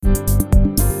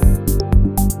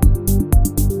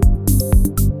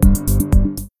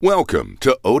Welcome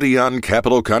to ODEON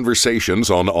Capital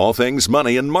Conversations on all things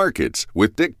money and markets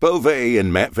with Dick Bove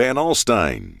and Matt Van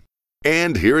ALSTYNE.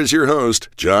 And here is your host,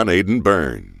 John AIDAN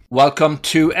BYRNE. Welcome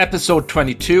to episode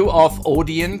 22 of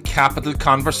ODEON Capital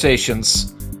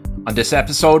Conversations. On this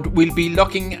episode, we'll be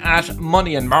looking at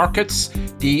money and markets,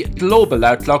 the global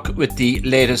outlook with the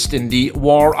latest in the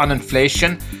war on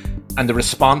inflation, and the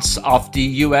response of the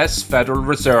US Federal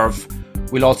Reserve.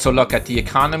 We'll also look at the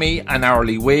economy and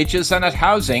hourly wages and at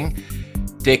housing.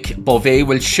 Dick Bove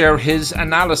will share his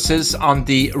analysis on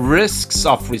the risks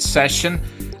of recession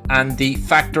and the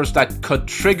factors that could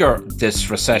trigger this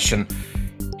recession.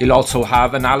 He'll also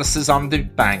have analysis on the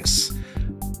banks.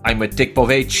 I'm with Dick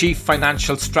Bove, Chief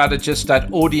Financial Strategist at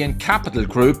ODEON Capital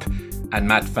Group, and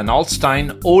Matt Van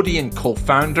ALSTYNE, ODEON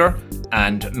Co-Founder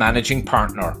and Managing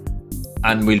Partner.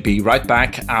 And we'll be right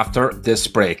back after this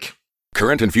break.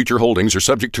 Current and future holdings are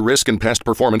subject to risk, and past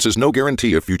performance is no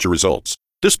guarantee of future results.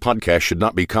 This podcast should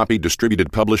not be copied,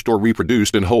 distributed, published, or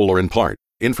reproduced in whole or in part.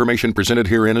 Information presented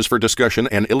herein is for discussion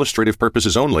and illustrative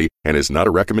purposes only and is not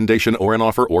a recommendation or an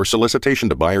offer or solicitation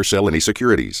to buy or sell any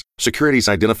securities. Securities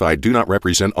identified do not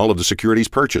represent all of the securities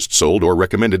purchased, sold, or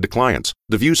recommended to clients.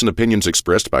 The views and opinions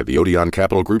expressed by the ODEON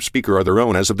Capital Group speaker are their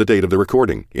own as of the date of the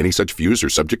recording. Any such views are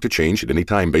subject to change at any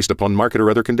time based upon market or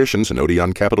other conditions, and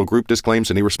ODEON Capital Group disclaims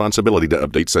any responsibility to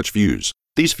update such views.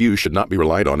 These views should not be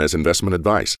relied on as investment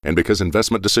advice, and because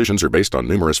investment decisions are based on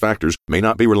numerous factors, may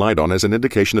not be relied on as an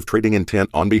indication of trading intent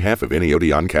on behalf of any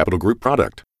ODEON Capital Group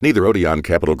product. Neither ODEON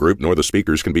Capital Group nor the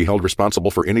speakers can be held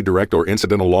responsible for any direct or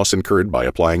incidental loss incurred by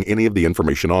applying any of the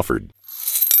information offered.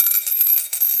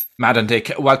 Matt and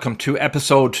Dick, welcome to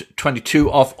episode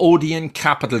 22 of ODEON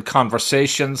Capital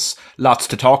Conversations. Lots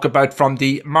to talk about, from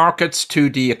the markets to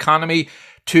the economy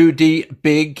to the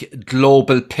big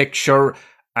global picture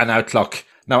and outlook.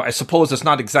 Now, I suppose it's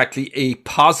not exactly a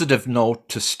positive note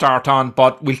to start on,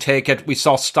 but we'll take it. We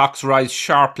saw stocks rise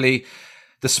sharply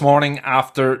this morning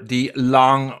after the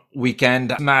long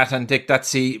weekend. Matt and Dick,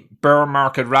 that's a bear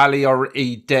market rally or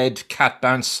a dead cat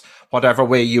bounce, whatever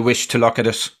way you wish to look at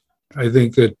it. I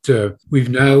think that we've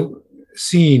now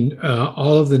seen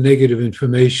all of the negative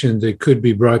information that could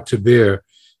be brought to bear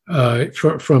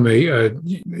from a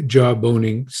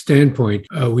jawboning standpoint.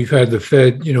 We've had the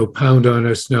Fed, pound on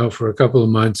us now for a couple of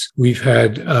months. We've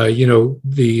had,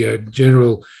 the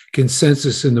general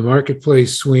consensus in the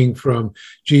marketplace swing from,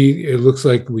 it looks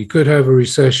like we could have a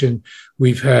recession.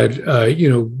 We've had,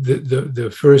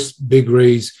 the first big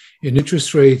raise in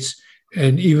interest rates.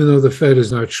 And even though the Fed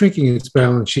is not shrinking its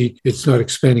balance sheet, it's not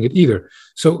expanding it either.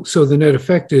 So the net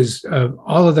effect is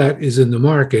all of that is in the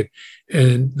market,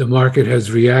 and the market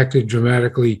has reacted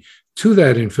dramatically to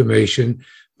that information.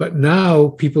 But now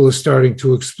people are starting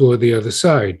to explore the other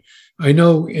side. I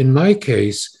know in my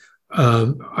case,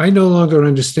 I no longer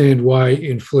understand why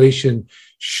inflation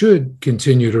should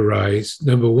continue to rise,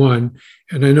 number one,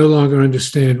 and I no longer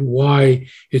understand why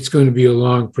it's going to be a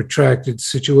long, protracted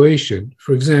situation.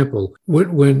 For example,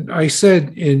 when I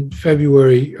said in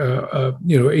February,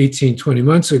 18, 20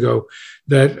 months ago,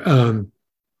 that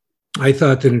I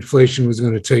thought that inflation was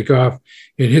going to take off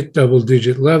and hit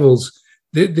double-digit levels,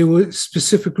 there were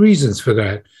specific reasons for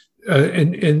that.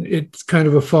 And it's kind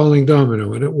of a falling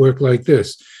domino, and it worked like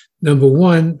this. Number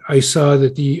one, I saw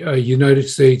that the United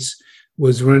States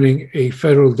was running a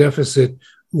federal deficit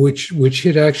which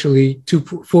hit actually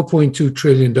 $4.2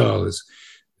 trillion.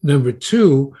 Number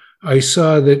two, I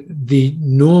saw that the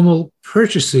normal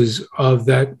purchases of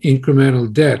that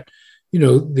incremental debt,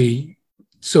 the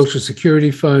Social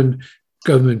Security Fund,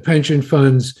 government pension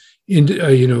funds,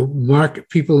 market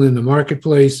people in the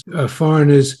marketplace,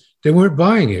 foreigners, they weren't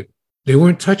buying it. They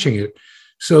weren't touching it.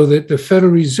 So that the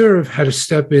Federal Reserve had to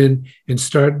step in and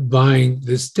start buying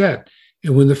this debt.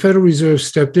 And when the Federal Reserve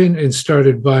stepped in and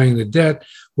started buying the debt,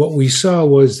 what we saw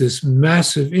was this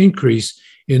massive increase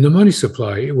in the money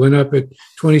supply. It went up at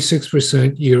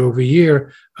 26% year over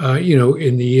year,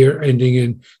 in the year ending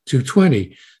in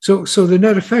 2020. So the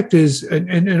net effect is,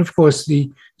 and of course,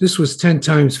 this was 10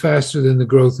 times faster than the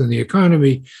growth in the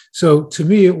economy. So to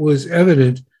me, it was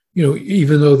evident,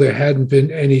 even though there hadn't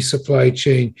been any supply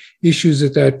chain issues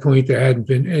at that point, there hadn't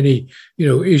been any,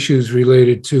 issues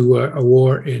related to a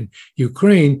war in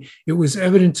Ukraine, it was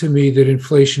evident to me that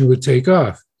inflation would take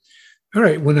off. All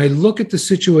right, when I look at the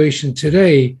situation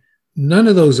today, none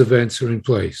of those events are in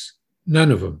place.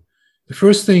 None of them. The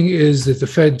first thing is that the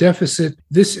Fed deficit,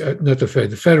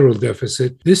 the federal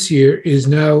deficit this year is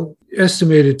now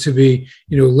estimated to be,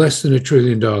 less than $1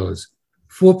 trillion.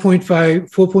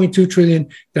 4.2 trillion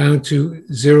down to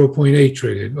 0.8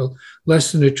 trillion, well,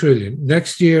 less than a trillion.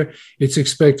 Next year, it's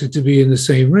expected to be in the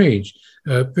same range,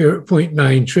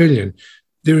 0.9 trillion.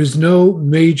 There is no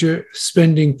major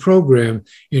spending program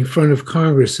in front of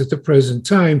Congress at the present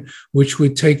time, which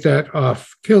would take that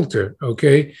off kilter,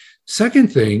 okay?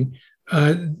 Second thing,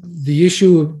 the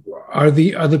issue of, are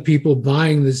the other people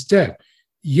buying this debt?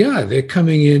 Yeah, they're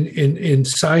coming in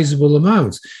sizable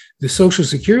amounts. The Social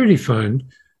Security Fund,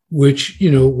 which,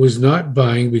 was not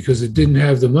buying because it didn't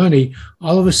have the money,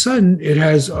 all of a sudden it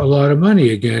has a lot of money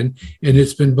again, and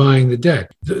it's been buying the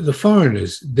debt. The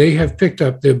foreigners, they have picked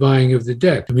up their buying of the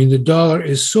debt. I mean, the dollar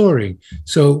is soaring,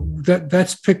 so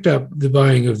that's picked up the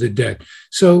buying of the debt.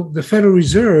 So the Federal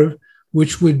Reserve,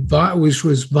 which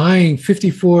was buying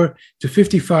 54 to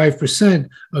 55%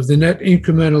 of the net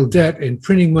incremental debt and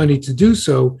printing money to do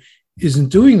so, isn't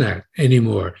doing that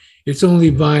anymore. It's only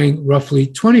buying roughly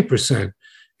 20%.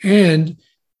 And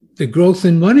the growth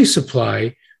in money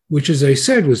supply, which, as I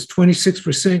said, was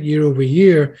 26% year over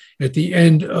year at the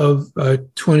end of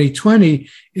 2020,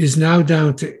 is now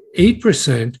down to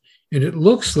 8%. And it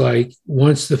looks like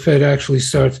once the Fed actually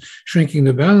starts shrinking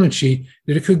the balance sheet,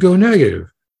 that it could go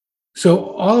negative. So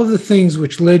all of the things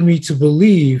which led me to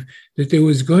believe that there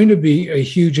was going to be a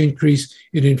huge increase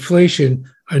in inflation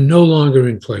are no longer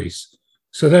in place.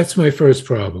 So that's my first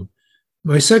problem.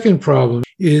 My second problem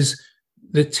is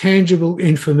the tangible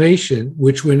information,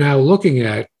 which we're now looking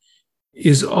at,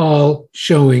 is all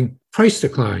showing price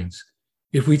declines.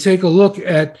 If we take a look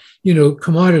at,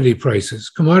 commodity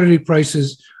prices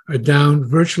are down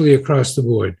virtually across the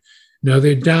board. Now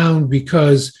they're down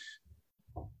because,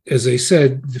 as I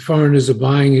said, the foreigners are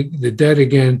buying the debt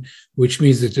again, which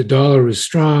means that the dollar is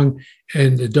strong,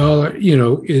 and the dollar,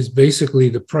 is basically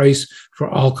the price for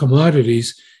all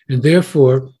commodities, and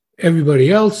therefore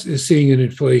everybody else is seeing an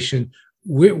inflation.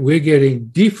 We're getting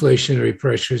deflationary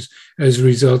pressures as a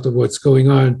result of what's going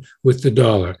on with the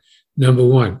dollar, number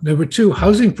one. Number two,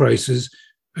 housing prices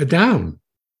are down.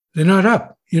 They're not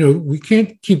up. We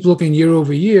can't keep looking year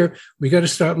over year. We got to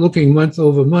start looking month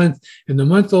over month, and the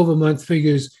month over month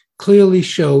figures clearly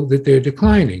show that they're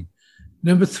declining.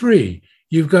 Number three,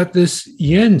 you've got this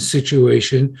yen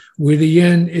situation where the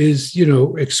yen is,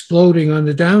 exploding on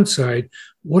the downside.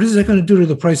 What is that going to do to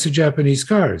the price of Japanese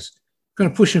cars? Going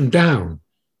to push them down.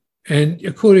 And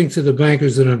according to the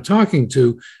bankers that I'm talking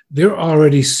to, they're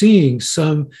already seeing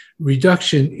some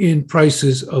reduction in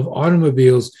prices of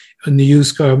automobiles in the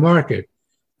used car market.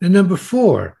 And number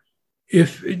four,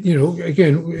 if,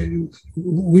 again,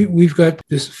 we've got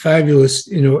this fabulous,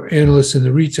 analyst in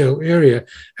the retail area,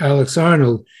 Alex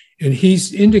Arnold, and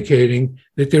he's indicating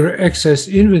that there are excess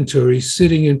inventories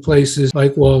sitting in places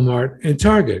like Walmart and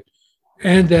Target,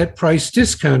 and that price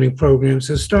discounting programs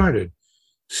have started.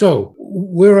 So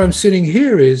where I'm sitting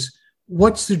here is,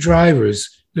 what's the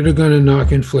drivers that are going to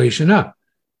knock inflation up?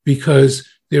 Because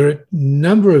there are a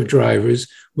number of drivers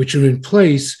which are in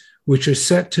place, which are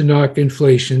set to knock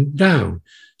inflation down.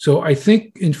 So I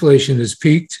think inflation has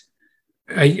peaked.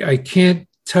 I can't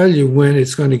tell you when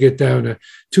it's going to get down to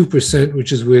 2%,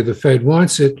 which is where the Fed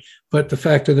wants it. But the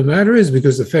fact of the matter is,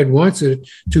 because the Fed wants it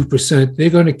at 2%, they're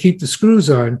going to keep the screws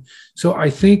on. So I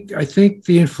think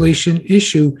the inflation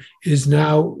issue is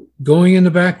now going in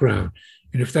the background.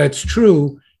 And if that's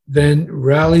true, then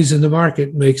rallies in the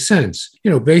market make sense.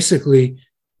 Basically,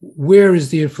 where is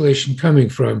the inflation coming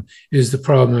from is the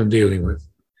problem I'm dealing with.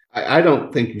 I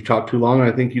don't think you talked too long.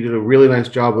 I think you did a really nice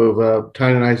job of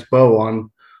tying a nice bow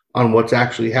on what's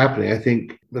actually happening. I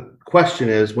think the question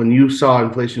is, when you saw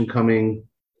inflation coming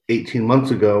 18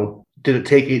 months ago, did it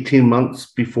take 18 months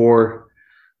before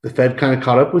the Fed kind of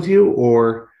caught up with you?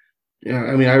 Or, I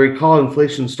recall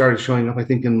inflation started showing up, I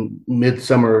think, in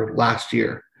midsummer last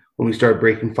year when we started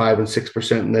breaking 5% and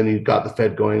 6%. And then you got the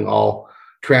Fed going all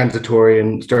transitory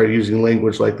and started using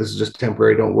language like, this is just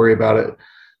temporary, don't worry about it.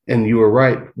 And you were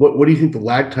right. What do you think the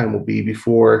lag time will be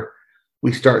before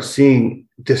we start seeing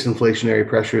disinflationary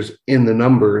pressures in the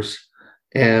numbers?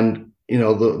 And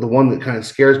the one that kind of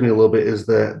scares me a little bit is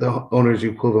the owner's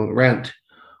equivalent rent,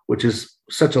 which is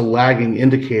such a lagging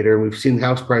indicator. We've seen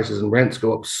house prices and rents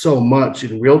go up so much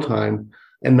in real time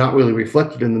and not really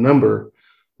reflected in the number.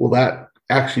 Will that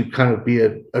actually kind of be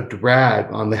a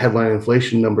drag on the headline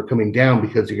inflation number coming down,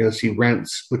 because you're going to see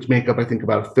rents, which make up, I think,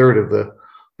 about a third of the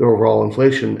overall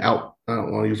inflation, I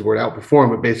don't want to use the word outperform,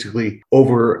 but basically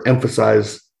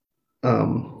overemphasize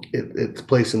its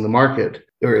place in the market,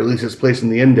 or at least its place in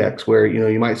the index, where,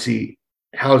 you might see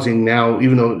housing now,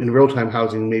 even though in real time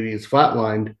housing maybe is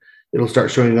flatlined, it'll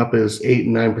start showing up as 8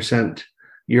 and 9%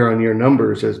 year on year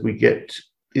numbers as we get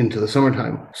into the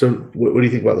summertime. So what do you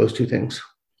think about those two things?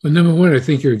 Well, number one, I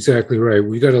think you're exactly right.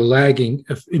 We got a lagging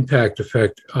impact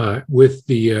effect with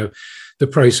the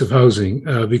price of housing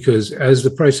because as the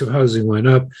price of housing went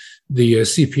up, the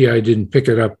CPI didn't pick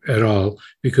it up at all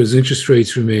because interest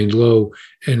rates remained low,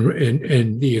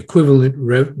 and the equivalent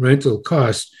rental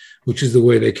cost, which is the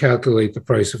way they calculate the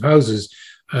price of houses,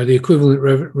 the equivalent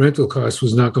rental cost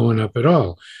was not going up at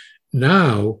all.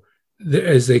 Now,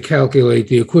 as they calculate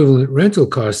the equivalent rental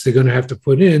costs, they're going to have to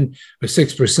put in a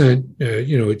 6%,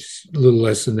 it's a little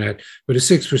less than that, but a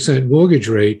 6% mortgage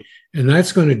rate. And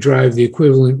that's going to drive the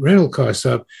equivalent rental costs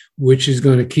up, which is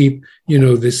going to keep, the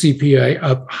CPI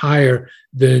up higher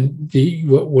than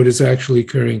what is actually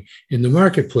occurring in the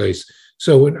marketplace.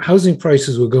 So when housing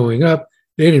prices were going up,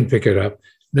 they didn't pick it up.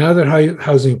 Now that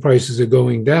housing prices are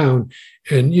going down,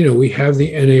 and, we have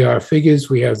the NAR figures,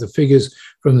 we have the figures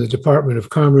from the Department of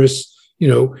Commerce,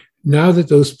 now that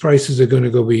those prices are going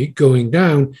to be going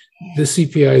down, the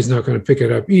CPI is not going to pick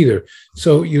it up either.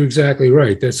 So you're exactly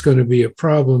right. That's going to be a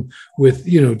problem with,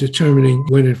 determining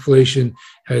when inflation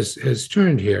has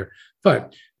turned here.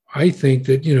 But I think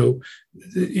that,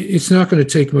 it's not going to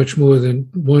take much more than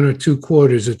 1 or 2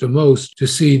 quarters at the most to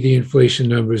see the inflation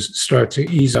numbers start to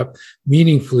ease up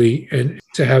meaningfully and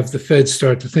to have the Fed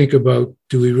start to think about,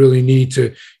 do we really need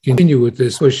to continue with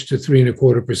this push to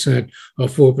 3.25% or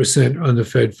 4% on the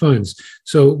Fed funds?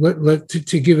 So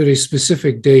to give it a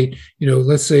specific date,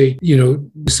 let's say,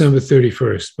 December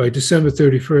 31st. By December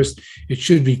 31st, it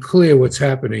should be clear what's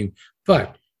happening.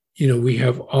 But we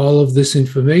have all of this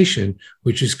information,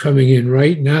 which is coming in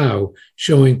right now,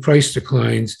 showing price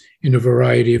declines in a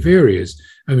variety of areas.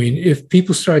 I mean, if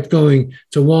people start going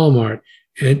to Walmart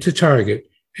and to Target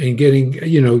and getting,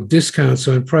 discounts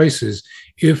on prices,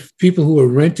 if people who are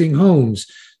renting homes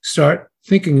start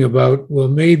thinking about, well,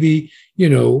 maybe,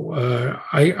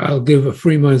 I'll give a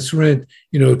 3 months rent,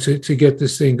 to get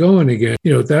this thing going again,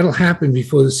 that'll happen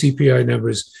before the CPI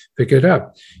numbers pick it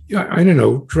up. I don't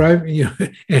know,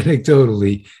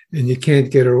 anecdotally, and you can't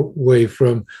get away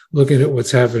from looking at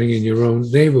what's happening in your own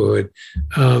neighborhood.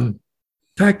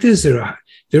 Fact is, there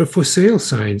are for sale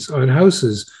signs on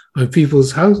houses on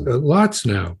people's lots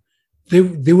now.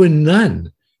 There were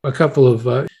none a couple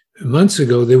of months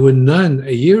ago. There were none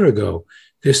a year ago.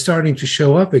 They're starting to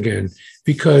show up again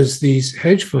because these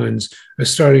hedge funds are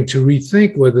starting to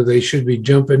rethink whether they should be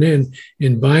jumping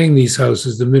in buying these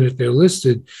houses the minute they're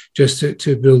listed, just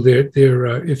to build their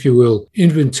if you will,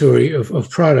 inventory of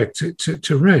product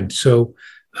to rent. So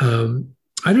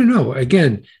I don't know.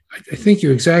 Again, I think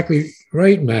you're exactly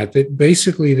right, Matt, that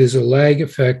basically there's a lag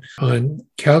effect on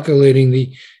calculating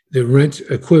the rent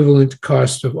equivalent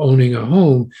cost of owning a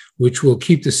home, which will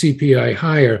keep the CPI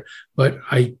higher. But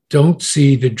I don't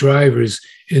see the drivers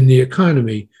in the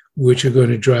economy which are going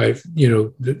to drive,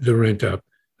 the rent up.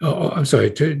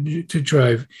 To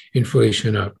drive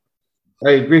inflation up.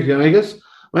 I agree. And I guess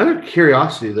my other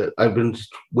curiosity that I've been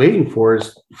waiting for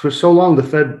is, for so long, the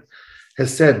Fed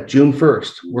has said June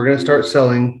 1st, we're going to start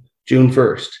selling June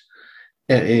 1st.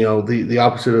 And, the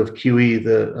opposite of QE,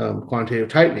 the quantitative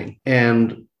tightening.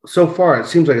 And so far, it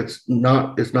seems like it's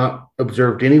not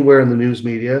observed anywhere in the news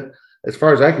media. As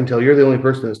far as I can tell, you're the only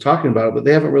person that's talking about it, but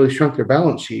they haven't really shrunk their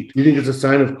balance sheet. Do you think it's a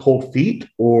sign of cold feet,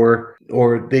 or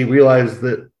they realize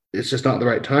that it's just not the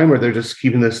right time, or they're just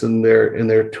keeping this in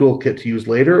their toolkit to use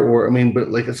later? Or,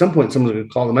 but like at some point, someone's going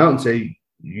to call them out and say,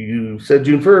 you said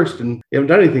June 1st and you haven't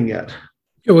done anything yet.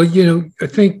 Yeah, well, I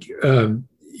think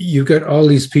you've got all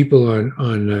these people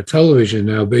on television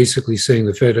now basically saying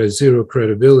the Fed has zero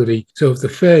credibility. So if the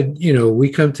Fed, we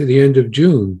come to the end of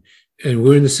June and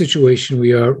we're in the situation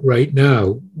we are right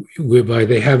now, whereby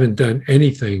they haven't done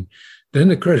anything, then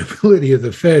the credibility of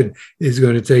the Fed is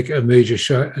going to take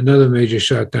another major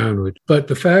shot downward. But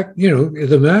the fact,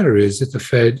 the matter is that the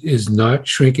Fed is not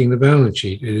shrinking the balance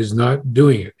sheet. It is not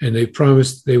doing it. And they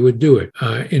promised they would do it.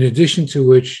 In addition to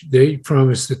which, they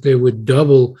promised that they would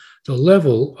double the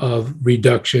level of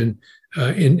reduction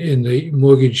in the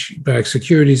mortgage-backed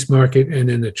securities market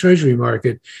and in the Treasury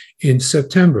market in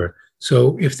September.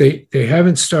 So if they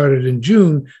haven't started in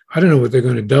June, I don't know what they're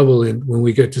going to double in when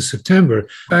we get to September.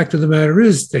 Fact of the matter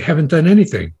is, they haven't done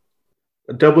anything.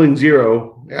 Doubling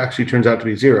zero actually turns out to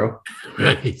be zero.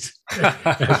 Right.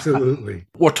 Absolutely.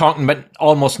 We're talking about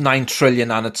almost $9 trillion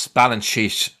on its balance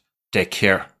sheet, Dick,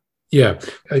 here. Yeah.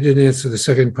 I didn't answer the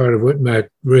second part of what Matt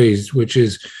raised, which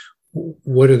is,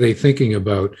 what are they thinking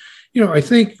about? I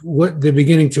think what they're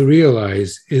beginning to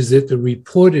realize is that the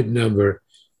reported number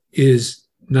is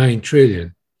 9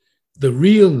 trillion. The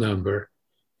real number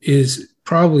is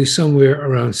probably somewhere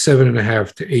around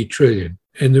 7.5 to 8 trillion.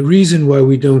 And the reason why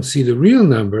we don't see the real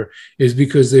number is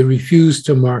because they refuse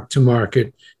to mark to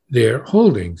market their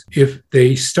holdings. If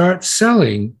they start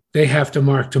selling, they have to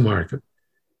mark to market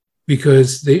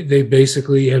because they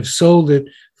basically have sold it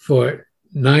for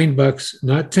 $9,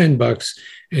 not $10.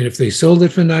 And if they sold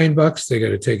it for $9, they got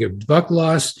to take a buck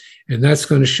loss, and that's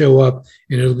going to show up,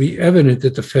 and it'll be evident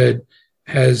that the Fed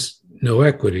has no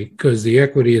equity, because the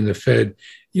equity in the Fed,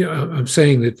 I'm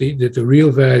saying that the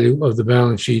real value of the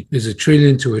balance sheet is $1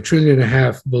 trillion to $1.5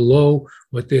 trillion below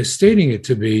what they're stating it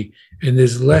to be, and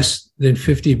there's less than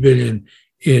 $50 billion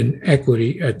in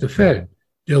equity at the Fed.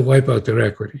 They'll wipe out their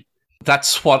equity.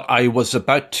 That's what I was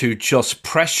about to just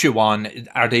press you on.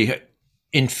 Are they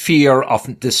in fear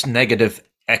of this negative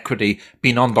equity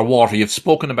being underwater? You've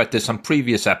spoken about this on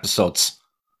previous episodes.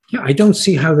 Yeah, I don't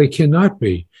see how they cannot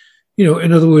be.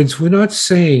 In other words, we're not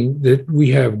saying that we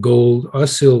have gold or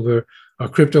silver or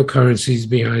cryptocurrencies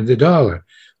behind the dollar.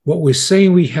 What we're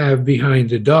saying we have behind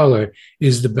the dollar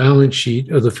is the balance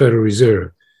sheet of the Federal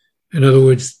Reserve. In other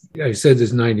words, I said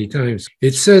this 90 times.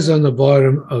 It says on the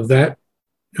bottom of that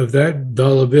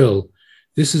dollar bill,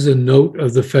 this is a note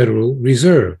of the Federal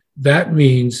Reserve. That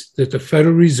means that the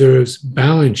Federal Reserve's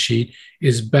balance sheet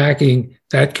is backing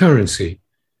that currency.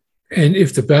 And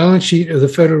if the balance sheet of the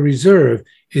Federal Reserve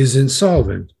is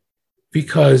insolvent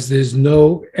because there's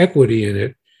no equity in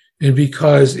it, and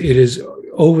because it is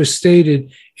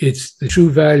overstated the true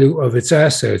value of its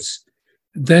assets,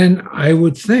 then I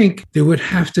would think there would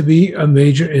have to be a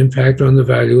major impact on the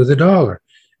value of the dollar.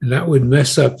 And that would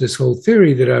mess up this whole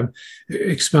theory that I'm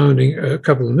expounding a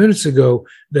couple of minutes ago,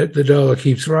 that the dollar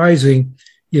keeps rising.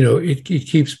 It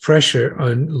keeps pressure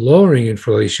on lowering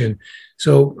inflation.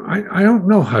 So I don't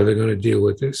know how they're going to deal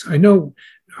with this. I do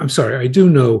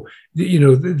know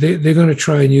that, they're going to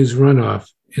try and use runoff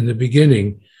in the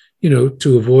beginning,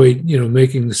 to avoid,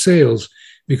 making the sales,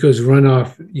 because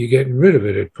runoff, you're getting rid of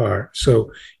it at par.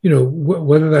 So,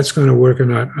 whether that's going to work or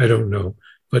not, I don't know.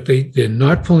 But they're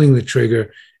not pulling the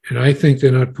trigger. And I think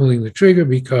they're not pulling the trigger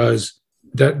because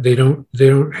that they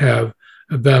don't have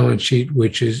a balance sheet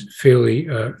which is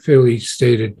fairly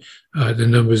stated. The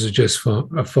numbers are just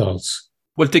false.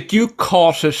 Well, Dick, you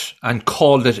caught it and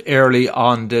called it early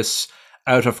on this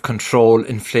out of control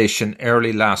inflation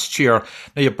early last year.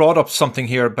 Now, you brought up something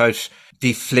here about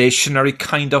deflationary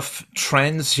kind of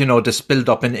trends, this build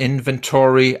up in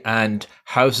inventory and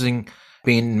housing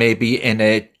being maybe in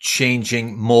a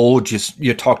changing mode.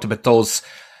 You talked about those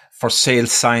for sale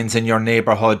signs in your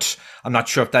neighborhood. I'm not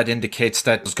sure if that indicates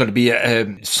that there's going to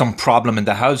be some problem in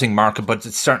the housing market, but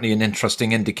it's certainly an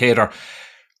interesting indicator.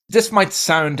 This might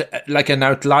sound like an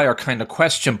outlier kind of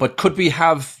question, but could we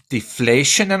have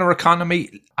deflation in our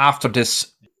economy after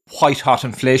this white hot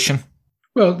inflation?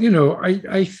 Well,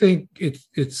 I think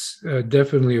it's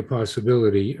definitely a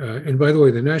possibility. And by the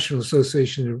way, the National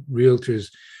Association of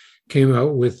Realtors came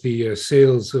out with the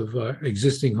sales of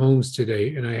existing homes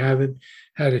today, and I haven't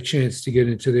had a chance to get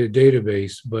into their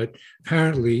database, but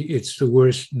apparently it's the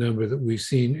worst number that we've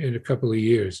seen in a couple of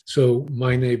years. So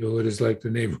my neighborhood is like the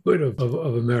neighborhood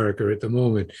of America at the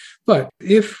moment. But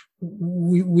if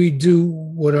we do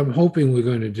what I'm hoping we're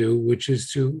going to do, which is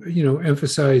to,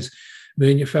 emphasize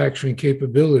manufacturing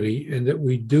capability, and that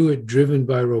we do it driven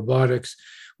by robotics,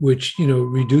 which,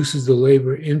 reduces the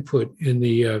labor input in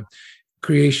the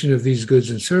creation of these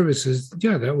goods and services,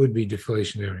 yeah, that would be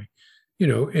deflationary.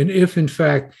 And if in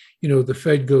fact, the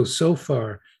Fed goes so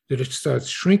far that it starts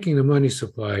shrinking the money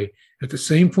supply at the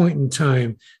same point in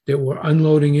time that we're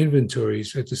unloading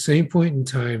inventories, at the same point in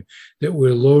time that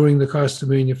we're lowering the cost of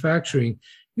manufacturing,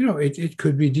 it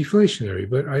could be deflationary.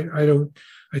 But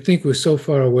I think we're so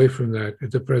far away from that at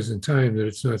the present time that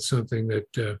it's not something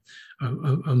that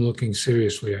I'm looking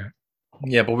seriously at.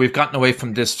 Yeah, but we've gotten away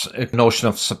from this notion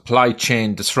of supply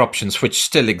chain disruptions, which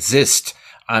still exist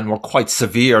and were quite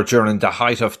severe during the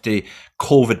height of the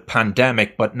COVID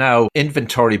pandemic, but now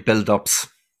inventory buildups.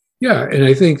 Yeah, and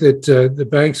I think that the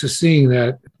banks are seeing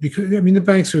that because, the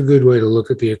banks are a good way to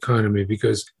look at the economy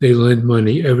because they lend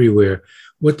money everywhere.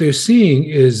 What they're seeing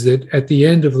is that at the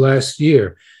end of last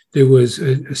year, there was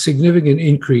a significant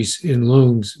increase in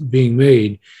loans being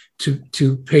made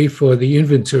to pay for the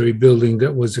inventory building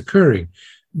that was occurring.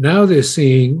 Now they're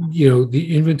seeing,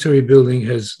 the inventory building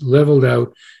has leveled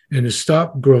out and has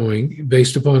stopped growing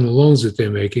based upon the loans that they're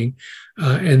making.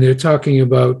 And they're talking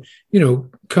about,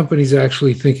 companies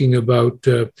actually thinking about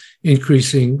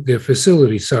increasing their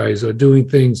facility size or doing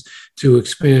things to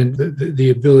expand the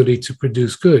ability to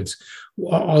produce goods,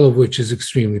 all of which is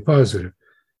extremely positive.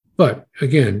 But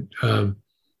again,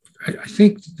 I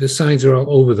think the signs are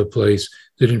all over the place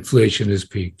that inflation has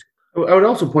peaked. I would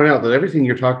also point out that everything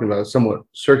you're talking about is somewhat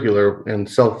circular and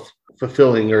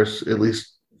self-fulfilling, or at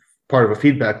least part of a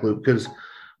feedback loop, because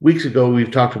weeks ago,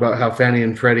 we've talked about how Fannie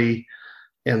and Freddie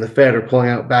and the Fed are pulling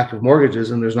out back of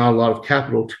mortgages, and there's not a lot of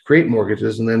capital to create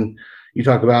mortgages. And then you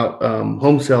talk about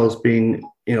home sales being,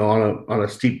 on a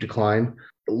steep decline.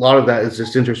 A lot of that is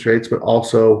just interest rates, but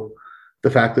also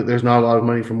the fact that there's not a lot of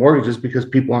money for mortgages because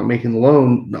people aren't making the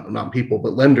loan. Not people,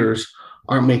 but lenders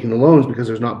aren't making the loans because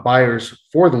there's not buyers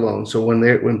for the loans. So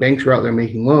when banks are out there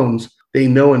making loans, they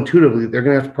know intuitively they're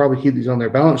going to have to probably keep these on their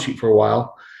balance sheet for a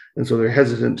while, and so they're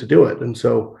hesitant to do it. And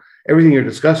so everything you're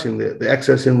discussing, the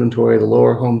excess inventory, the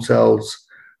lower home sales,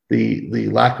 the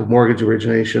lack of mortgage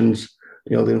originations,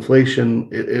 the inflation,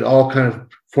 it all kind of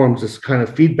forms this kind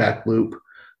of feedback loop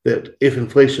that if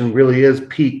inflation really is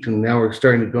peaked and now we're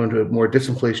starting to go into a more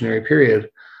disinflationary period,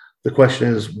 the question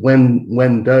is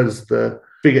when does the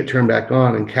spigot turn back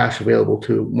on and cash available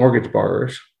to mortgage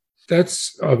borrowers?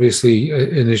 That's obviously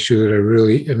an issue that I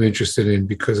really am interested in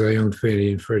because I own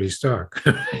Fannie and Freddie stock.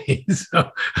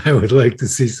 So I would like to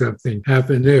see something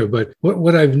happen there. But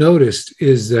what I've noticed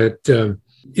is that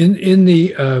in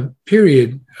the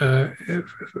period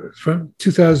from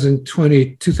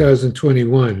 2020,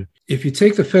 2021, if you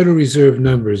take the Federal Reserve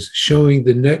numbers showing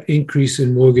the net increase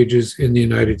in mortgages in the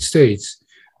United States,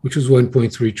 which was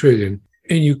 1.3 trillion,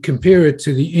 and you compare it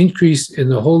to the increase in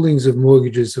the holdings of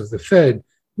mortgages of the Fed,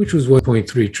 which was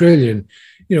 1.3 trillion,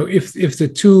 if the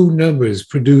two numbers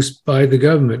produced by the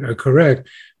government are correct,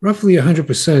 roughly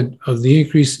 100% of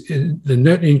the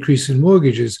net increase in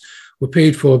mortgages were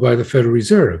paid for by the Federal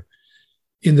Reserve.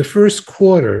 In the first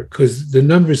quarter, because the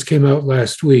numbers came out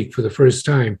last week for the first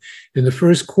time, in the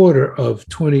first quarter of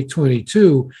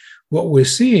 2022, what we're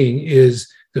seeing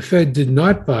is the Fed did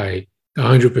not buy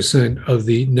 100% of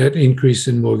the net increase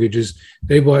in mortgages.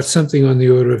 They bought something on the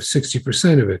order of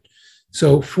 60% of it.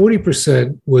 So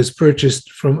 40% was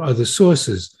purchased from other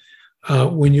sources.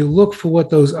 When you look for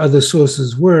what those other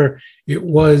sources were, it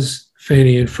was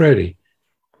Fannie and Freddie.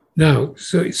 Now,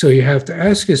 so you have to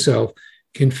ask yourself,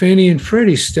 can Fannie and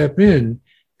Freddie step in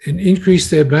and increase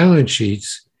their balance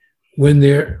sheets when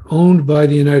they're owned by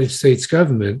the United States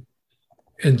government,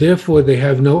 and therefore they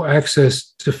have no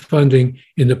access to funding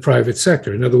in the private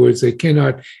sector? In other words, they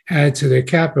cannot add to their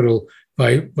capital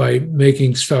by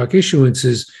making stock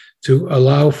issuances to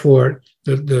allow for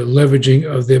the leveraging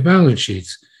of their balance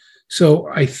sheets. So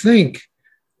I think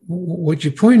what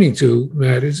you're pointing to,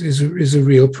 Matt, is a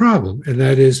real problem. And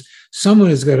that is someone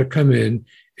has got to come in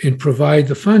and provide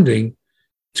the funding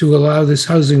to allow this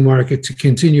housing market to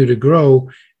continue to grow.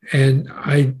 And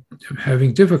I am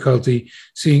having difficulty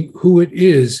seeing who it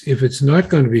is if it's not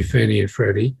going to be Fannie and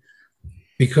Freddie,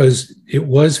 because it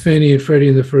was Fannie and Freddie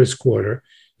in the first quarter.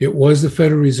 It was the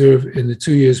Federal Reserve in the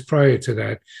 2 years prior to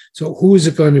that. So who is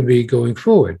it going to be going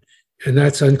forward? And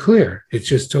that's unclear. It's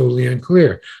just totally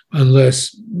unclear.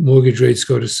 Unless mortgage rates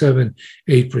go to 7%,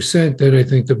 8%, then I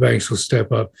think the banks will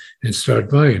step up and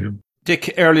start buying them.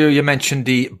 Dick, earlier you mentioned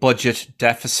the budget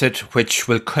deficit, which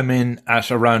will come in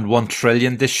at around 1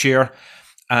 trillion this year.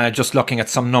 Just looking at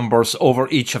some numbers, over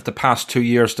each of the past 2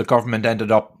 years, the government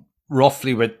ended up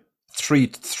roughly with 3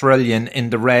 trillion in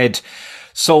the red.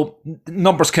 So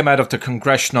numbers came out of the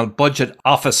Congressional Budget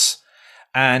Office,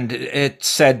 and it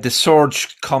said the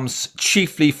surge comes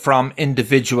chiefly from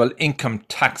individual income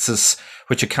taxes,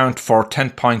 which account for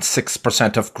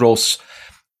 10.6% of gross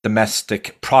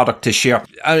domestic product this year.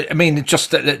 I mean,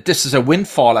 just this is a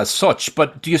windfall as such,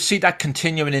 but do you see that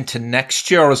continuing into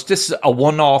next year? Or is this a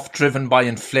one-off driven by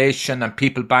inflation and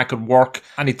people back at work?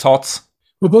 Any thoughts?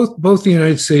 Well, both the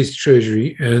United States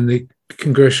Treasury and the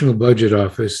Congressional Budget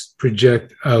Office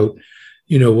project out,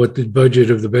 what the budget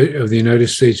of the United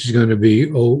States is going to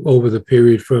be over the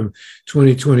period from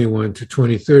 2021 to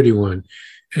 2031.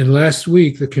 And last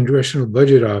week, the Congressional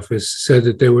Budget Office said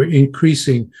that they were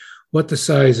increasing what the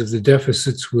size of the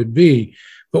deficits would be.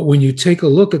 But when you take a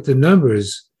look at the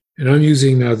numbers, and I'm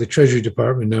using now the Treasury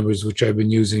Department numbers, which I've been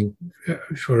using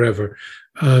forever,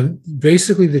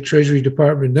 basically the Treasury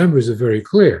Department numbers are very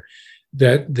clear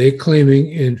that they're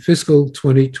claiming in fiscal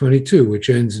 2022, which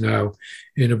ends now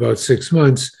in about 6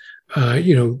 months,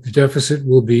 the deficit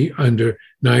will be under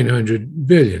 900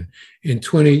 billion. In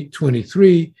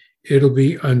 2023, it'll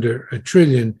be under $1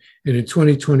 trillion, and in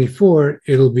 2024,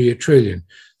 it'll be $1 trillion.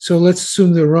 So let's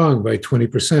assume they're wrong by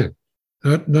 20%,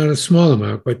 not a small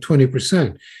amount, but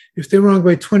 20%. If they're wrong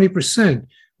by 20%,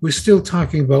 we're still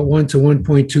talking about 1 to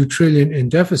 1.2 trillion in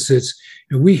deficits,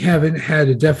 and we haven't had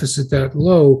a deficit that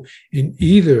low in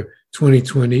either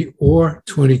 2020 or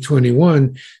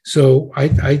 2021. So I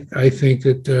think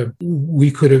that we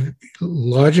could have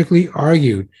logically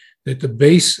argued that the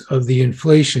base of the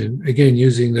inflation, again,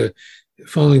 using the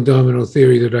falling domino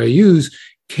theory that I use,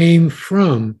 came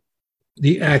from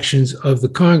the actions of the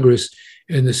Congress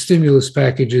and the stimulus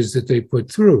packages that they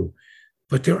put through.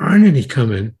 But there aren't any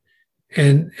coming,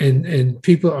 and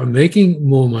people are making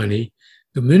more money.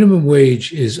 The minimum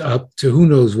wage is up to who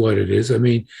knows what it is. I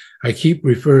mean, I keep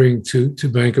referring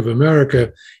to Bank of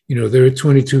America. They're at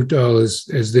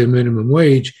 $22 as their minimum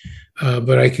wage,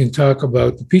 but I can talk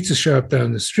about the pizza shop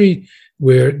down the street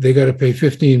where they got to pay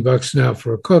 $15 now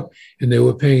for a cook, and they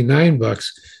were paying $9.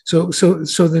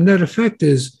 So the net effect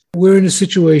is we're in a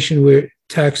situation where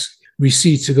tax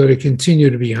receipts are going to continue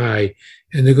to be high,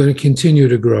 and they're going to continue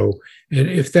to grow. And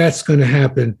if that's going to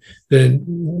happen, then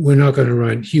we're not going to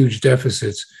run huge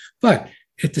deficits. But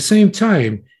at the same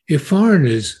time, if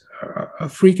foreigners are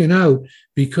freaking out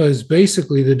because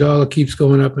basically the dollar keeps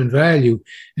going up in value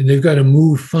and they've got to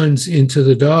move funds into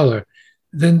the dollar,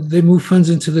 then they move funds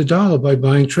into the dollar by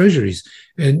buying treasuries.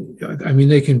 And I mean,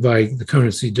 they can buy the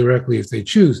currency directly if they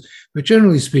choose, but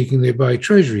generally speaking, they buy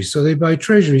treasuries. So they buy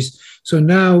treasuries. So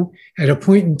now at a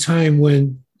point in time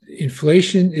when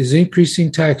inflation is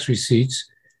increasing tax receipts,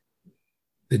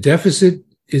 the deficit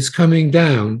is coming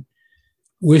down,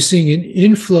 we're seeing an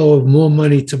inflow of more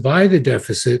money to buy the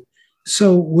deficit.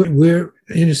 So we're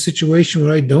in a situation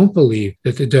where I don't believe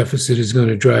that the deficit is going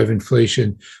to drive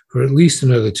inflation for at least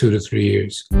another 2 to 3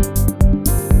 years.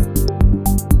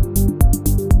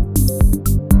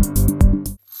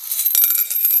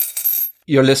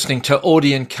 You're listening to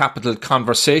Odeon Capital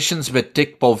Conversations with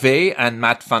Dick Bove and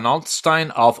Matt Van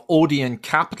ALSTYNE of Odeon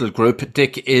Capital Group.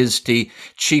 Dick is the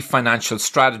Chief Financial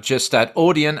Strategist at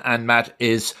Odeon, and Matt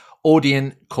is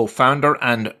Odeon co-founder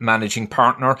and managing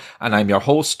partner. And I'm your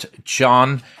host,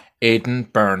 John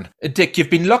AIDAN BYRNE. Dick, you've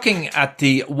been looking at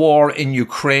the war in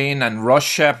Ukraine and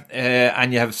Russia,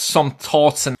 and you have some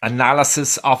thoughts and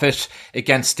analysis of it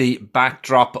against the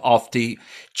backdrop of the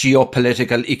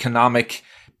geopolitical economic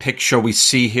picture we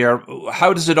see here.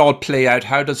 How does it all play out?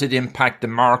 How does it impact the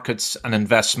markets and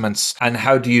investments? And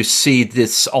how do you see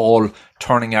this all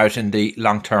turning out in the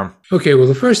long term? Okay, well,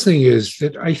 the first thing is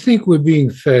that I think we're being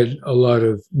fed a lot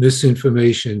of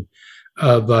misinformation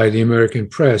by the American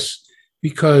press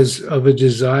because of a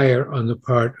desire on the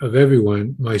part of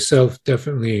everyone, myself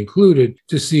definitely included,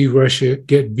 to see Russia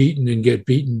get beaten and get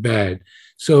beaten bad.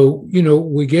 So,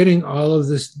 we're getting all of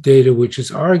this data, which is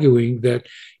arguing that,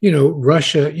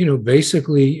 Russia,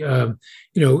 basically,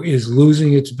 is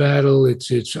losing its battle.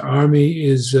 Its army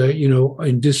is,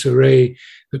 in disarray.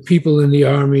 The people in the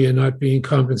army are not being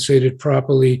compensated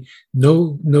properly.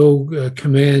 No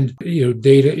command,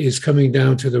 data is coming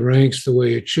down to the ranks the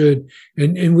way it should.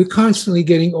 And we're constantly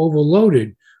getting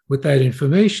overloaded with that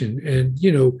information. And,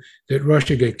 that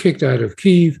Russia got kicked out of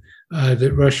Kyiv,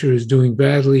 that Russia is doing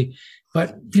badly.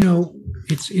 But,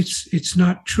 it's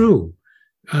not true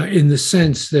in the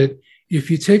sense that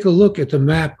if you take a look at the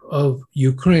map of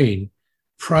Ukraine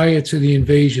prior to the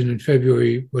invasion in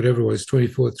February, whatever it was,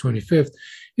 24th, 25th,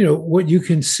 what you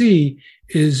can see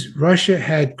is Russia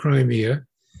had Crimea,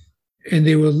 and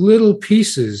there were little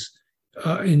pieces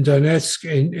in Donetsk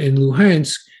and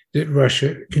Luhansk that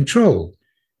Russia controlled.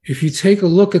 If you take a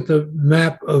look at the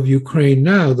map of Ukraine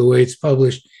now, the way it's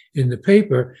published in the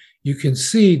paper, you can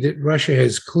see that Russia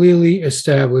has clearly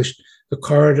established the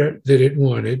corridor that it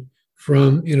wanted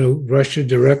from, Russia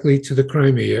directly to the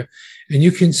Crimea. And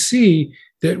you can see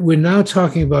that we're now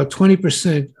talking about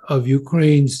 20% of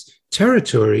Ukraine's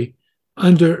territory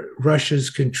under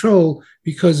Russia's control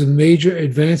because of major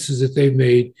advances that they've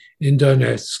made in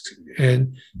Donetsk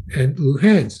and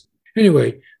Luhansk.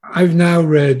 Anyway, I've now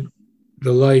read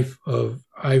the life of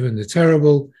Ivan the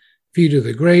Terrible, Peter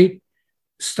the Great,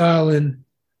 Stalin,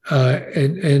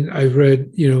 and I've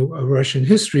read, a Russian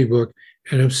history book,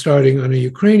 and I'm starting on a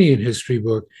Ukrainian history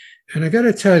book. And I got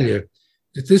to tell you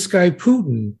that this guy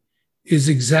Putin is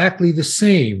exactly the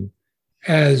same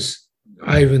as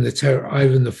Ivan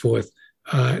the Fourth,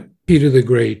 Peter the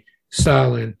Great,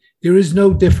 Stalin. There is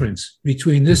no difference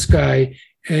between this guy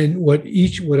and what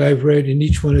I've read in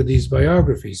each one of these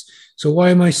biographies. So why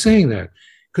am I saying that?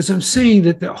 Because I'm saying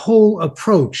that the whole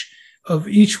approach of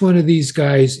each one of these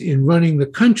guys in running the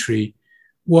country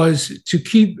was to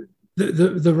keep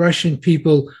the Russian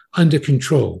people under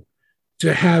control,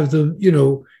 to have them,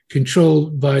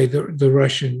 controlled by the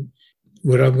Russian,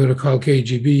 what I'm going to call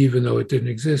KGB, even though it didn't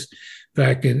exist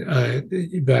back in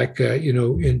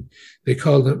they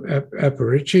called them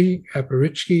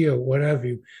Apparitchiki or what have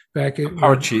you back in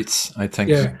Apparitchiks, I think.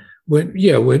 Yeah,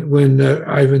 when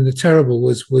Ivan the Terrible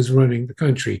was running the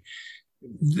country,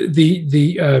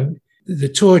 the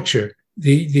torture,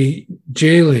 the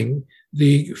jailing,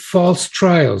 the false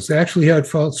trials. They actually had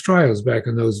false trials back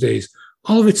in those days.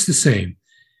 All of it's the same.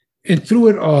 And through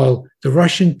it all, the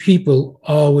Russian people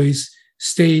always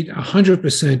stayed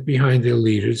 100% behind their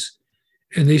leaders,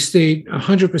 and they stayed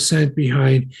 100%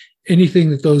 behind anything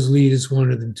that those leaders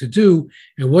wanted them to do.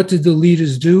 And what did the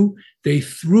leaders do? They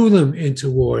threw them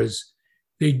into wars.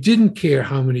 They didn't care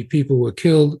how many people were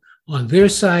killed on their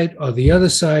side or the other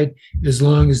side, as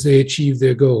long as they achieved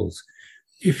their goals.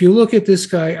 If you look at this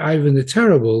guy, Ivan the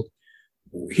Terrible,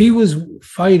 he was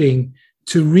fighting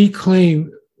to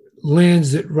reclaim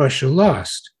lands that Russia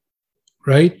lost,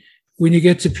 right? When you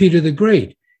get to Peter the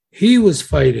Great, he was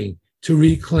fighting to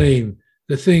reclaim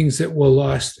the things that were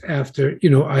lost after,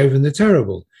 Ivan the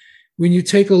Terrible. When you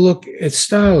take a look at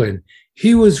Stalin,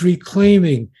 he was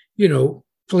reclaiming,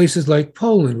 places like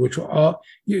Poland, which were all,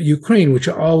 Ukraine, which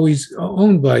are always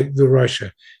owned by the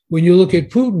Russia. When you look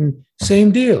at Putin,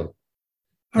 same deal.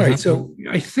 All right, so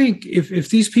I think if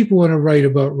these people want to write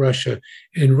about Russia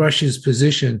and Russia's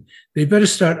position, they better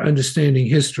start understanding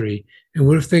history. And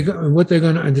what they're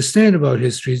going to understand about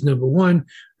history is, number one,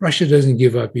 Russia doesn't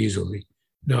give up easily.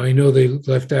 Now, I know they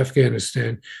left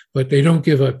Afghanistan, but they don't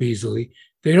give up easily.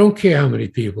 They don't care how many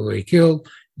people they kill.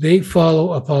 They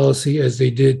follow a policy as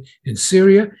they did in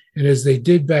Syria and as they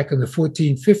did back in the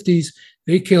 1450s.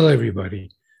 They kill everybody.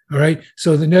 All right.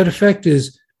 So the net effect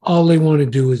is all they want to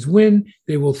do is win.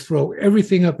 They will throw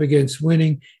everything up against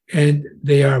winning, and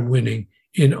they are winning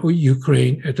in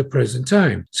Ukraine at the present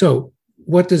time. So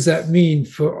what does that mean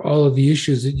for all of the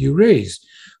issues that you raised?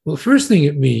 Well, the first thing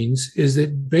it means is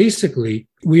that basically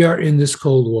we are in this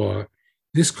Cold War.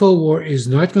 This Cold War is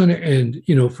not going to end,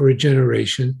 for a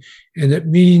generation. And that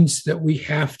means that we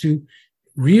have to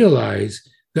realize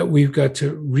that we've got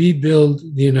to rebuild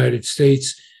the United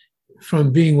States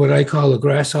from being what I call a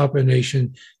grasshopper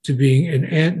nation to being an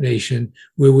ant nation,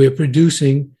 where we're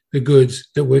producing the goods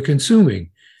that we're consuming.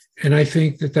 And I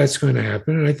think that that's going to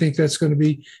happen. And I think that's going to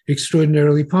be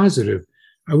extraordinarily positive.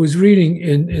 I was reading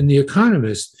in The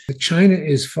Economist that China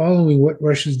is following what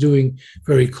Russia's doing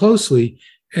very closely.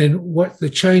 And what the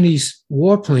Chinese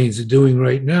warplanes are doing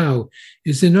right now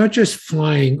is they're not just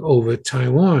flying over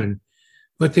Taiwan,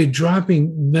 but they're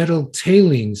dropping metal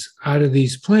tailings out of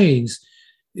these planes.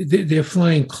 They're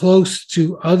flying close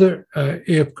to other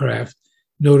aircraft,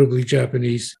 notably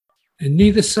Japanese, and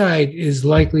neither side is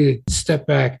likely to step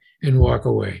back and walk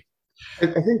away. I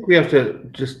think we have to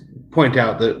just point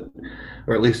out that,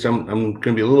 or at least I'm going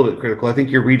to be a little bit critical, I think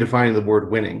you're redefining the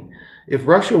word winning. If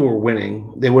Russia were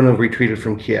winning, they wouldn't have retreated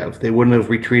from Kiev. They wouldn't have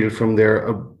retreated from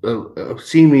their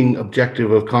seeming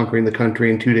objective of conquering the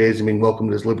country in 2 days and being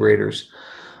welcomed as liberators.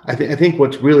 I think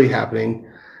what's really happening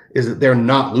is that they're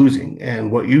not losing.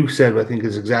 And what you said, I think,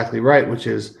 is exactly right, which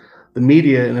is the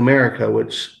media in America,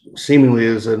 which seemingly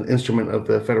is an instrument of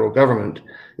the federal government,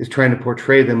 is trying to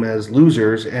portray them as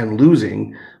losers and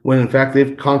losing, when in fact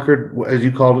they've conquered, as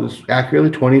you called it accurately,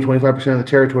 20-25% of the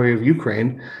territory of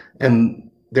Ukraine, and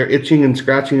they're itching and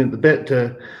scratching at the bit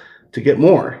to get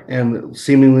more, and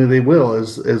seemingly they will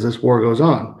as this war goes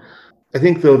on. I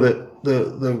think, though, that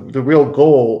the real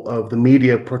goal of the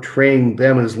media portraying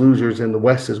them as losers and the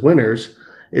West as winners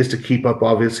is to keep up,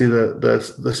 obviously,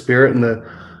 the spirit and the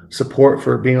support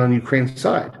for being on Ukraine's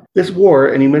side. This war,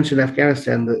 and you mentioned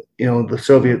Afghanistan, that the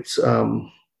Soviets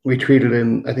retreated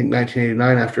in, I think,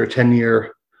 1989 after a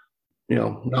 10-year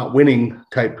not winning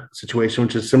type situation,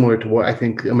 which is similar to what I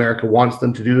think America wants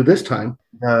them to do this time.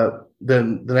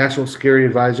 The National Security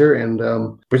Advisor and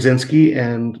Brzezinski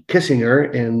and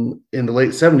Kissinger in the late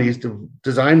 70s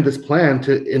designed this plan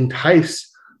to entice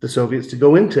the Soviets to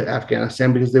go into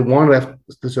Afghanistan, because they wanted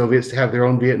the Soviets to have their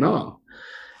own Vietnam.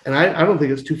 And I don't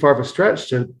think it's too far of a stretch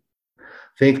to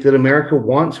think that America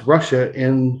wants Russia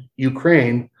in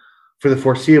Ukraine for the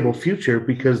foreseeable future,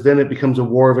 because then it becomes a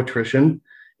war of attrition.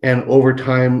 And over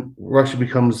time, Russia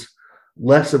becomes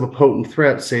less of a potent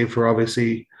threat, save for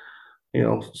obviously,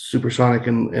 supersonic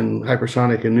and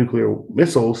hypersonic and nuclear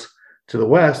missiles to the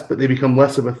West, but they become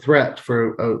less of a threat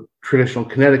for a traditional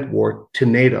kinetic war to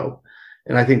NATO.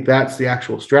 And I think that's the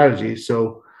actual strategy.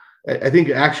 So I think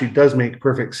it actually does make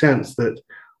perfect sense that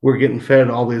we're getting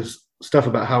fed all this stuff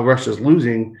about how Russia's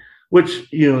losing, which,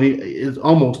 is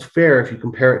almost fair if you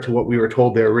compare it to what we were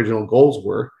told their original goals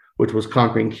were, which was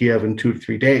conquering Kiev in 2 to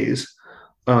 3 days.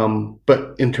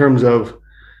 But in terms of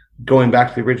going back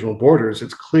to the original borders,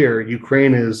 it's clear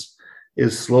Ukraine is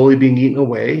slowly being eaten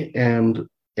away, and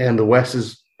the West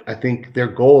is, I think their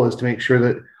goal is to make sure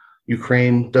that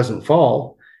Ukraine doesn't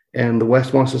fall, and the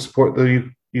West wants to support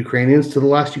the Ukrainians to the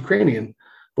last Ukrainian.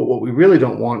 But what we really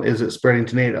don't want is it spreading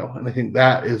to NATO. And I think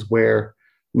that is where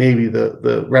maybe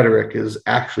the rhetoric is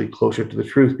actually closer to the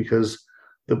truth, because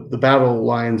the battle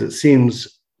lines, it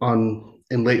seems,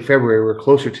 in late February were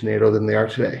closer to NATO than they are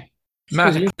today.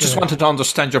 Matt, I just wanted to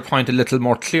understand your point a little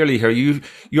more clearly here.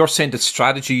 You're saying the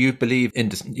strategy you believe in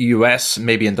the US,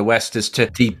 maybe in the West, is to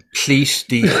deplete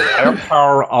the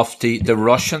firepower of the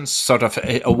Russians, sort of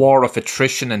a war of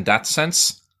attrition in that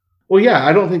sense? Well, yeah,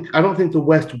 I don't think the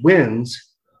West wins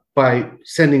by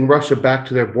sending Russia back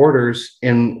to their borders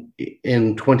in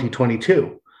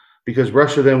 2022, because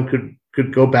Russia then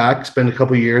could go back, spend a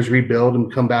couple of years, rebuild,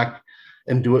 and come back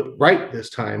and do it right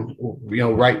this time,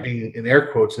 right being in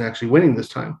air quotes and actually winning this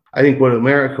time. I think what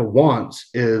America wants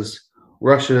is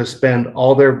Russia to spend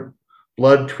all their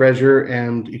blood, treasure,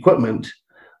 and equipment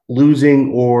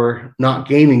losing or not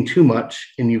gaining too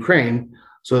much in Ukraine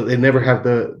so that they never have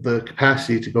the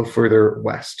capacity to go further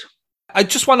west. I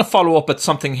just want to follow up at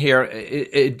something here.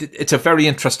 It's a very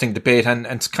interesting debate and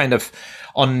it's kind of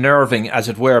unnerving, as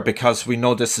it were, because we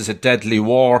know this is a deadly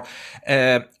war.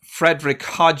 Frederick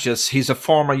Hodges, he's a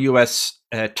former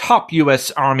top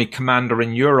US Army commander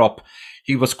in Europe.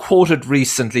 He was quoted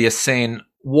recently as saying,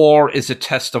 "War is a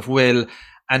test of will,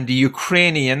 and the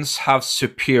Ukrainians have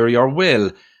superior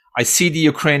will. I see the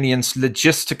Ukrainians'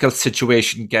 logistical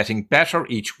situation getting better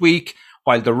each week,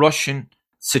 while the Russian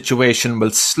situation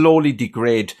will slowly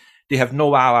degrade. They have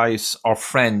no allies or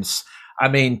friends." I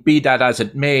mean, be that as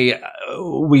it may,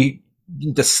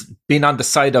 being on the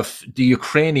side of the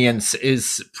Ukrainians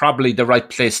is probably the right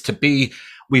place to be.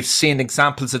 We've seen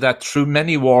examples of that through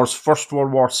many wars, First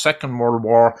World War, Second World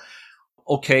War.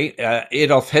 Okay,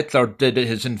 Adolf Hitler did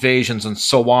his invasions and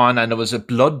so on, and it was a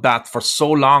bloodbath for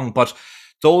so long, but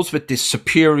those with the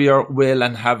superior will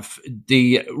and have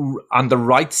on the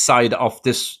right side of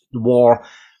this war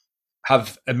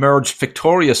have emerged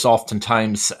victorious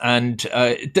oftentimes, and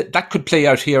that could play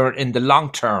out here in the long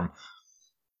term.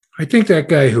 I think that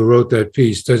guy who wrote that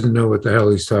piece doesn't know what the hell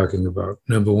he's talking about,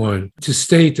 number one. To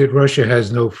state that Russia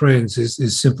has no friends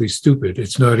is simply stupid.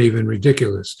 It's not even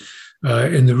ridiculous.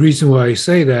 And the reason why I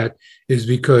say that is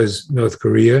because North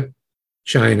Korea,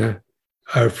 China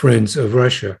are friends of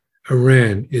Russia.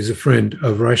 Iran is a friend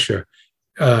of Russia.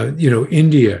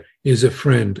 India is a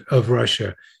friend of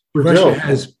Russia. Brazil. Russia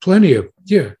has plenty of,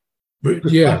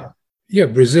 Brazil.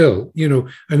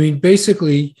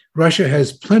 Basically, Russia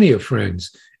has plenty of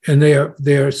friends. And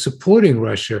they are supporting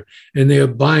Russia, and they are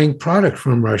buying product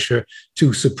from Russia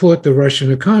to support the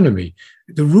Russian economy.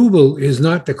 The ruble is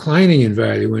not declining in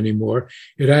value anymore.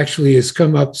 It actually has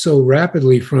come up so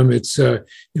rapidly from its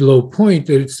low point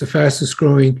that it's the fastest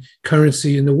growing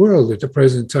currency in the world at the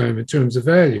present time in terms of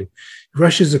value.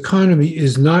 Russia's economy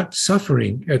is not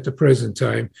suffering at the present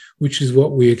time, which is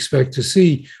what we expect to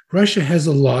see. Russia has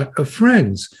a lot of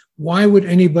friends. Why would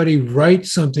anybody write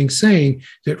something saying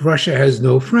that Russia has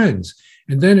no friends?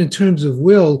 And then in terms of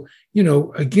will,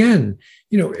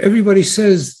 everybody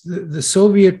says the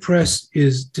Soviet press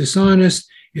is dishonest.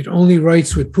 It only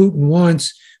writes what Putin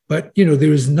wants. But,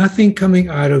 there is nothing coming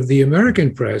out of the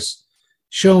American press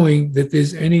showing that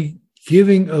there's any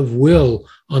giving of will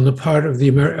on the part of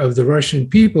the Russian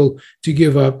people to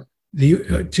give up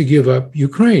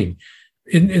Ukraine.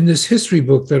 In this history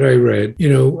book that I read,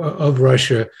 of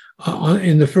Russia,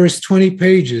 in the first 20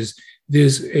 pages,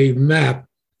 there's a map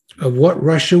of what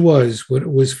Russia was when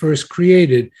it was first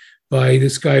created by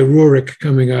this guy Rurik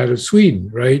coming out of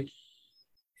Sweden, right?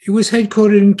 It was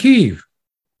headquartered in Kyiv.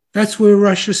 That's where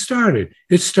Russia started.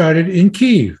 It started in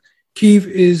Kyiv. Kyiv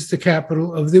is the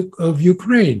capital of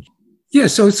Ukraine. Yeah,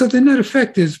 so the net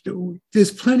effect is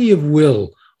there's plenty of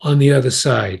will on the other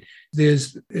side.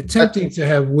 There's attempting to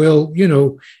have will,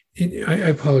 I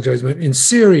apologize, but in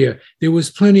Syria, there was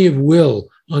plenty of will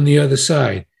on the other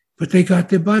side, but they got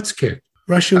their butts kicked.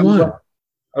 Russia won.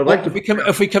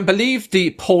 If we can believe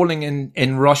the polling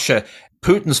in Russia,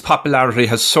 Putin's popularity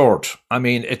has soared. I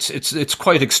mean, it's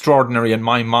quite extraordinary in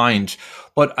my mind.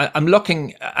 But I'm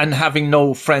looking and having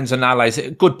no friends and allies.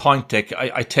 Good point, Dick.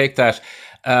 I take that.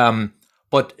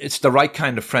 But it's the right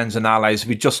kind of friends and allies.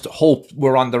 We just hope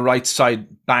we're on the right side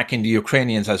backing the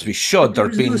Ukrainians as we should.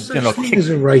 There's no such thing as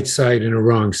a right side and a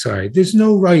wrong side. There's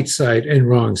no right side and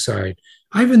wrong side.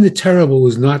 Ivan the Terrible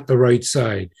was not the right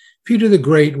side. Peter the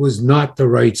Great was not the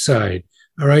right side.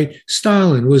 All right.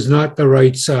 Stalin was not the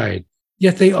right side.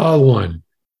 Yet they all won.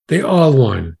 They all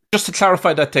won. Just to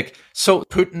clarify that, Dick. So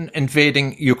Putin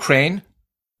invading Ukraine,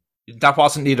 that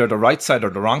wasn't either the right side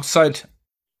or the wrong side.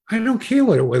 I don't care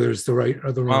whether it's the right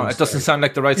or the wrong side. It doesn't sound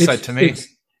like the right side to me.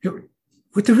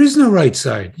 But there is no right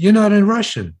side. You're not a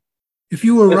Russian. If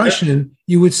you were Russian,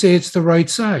 you would say it's the right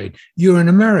side. You're an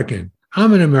American.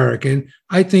 I'm an American.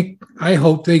 I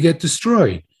hope they get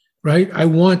destroyed, right? I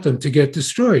want them to get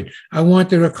destroyed. I want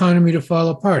their economy to fall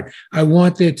apart. I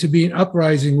want there to be an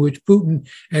uprising which Putin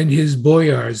and his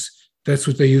boyars That's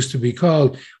what they used to be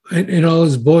called. And all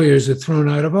his boyars are thrown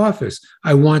out of office.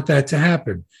 I want that to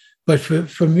happen. But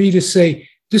for me to say,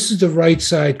 this is the right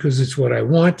side because it's what I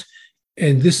want,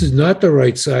 and this is not the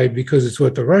right side because it's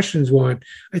what the Russians want,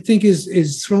 I think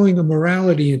is throwing a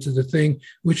morality into the thing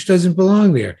which doesn't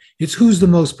belong there. It's who's the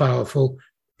most powerful,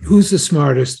 who's the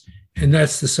smartest, and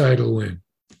that's the side will win.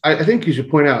 I think you should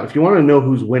point out, if you want to know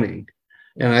who's winning,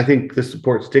 and I think this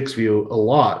supports Dick's view a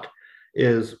lot,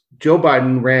 is Joe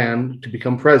Biden ran to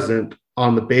become president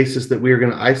on the basis that we are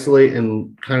going to isolate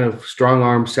and kind of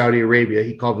strong-arm Saudi Arabia.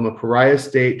 He called them a pariah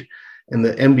state, and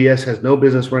the MBS has no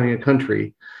business running a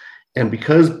country. And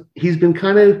because he's been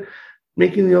kind of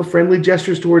making friendly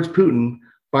gestures towards Putin,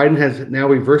 Biden has now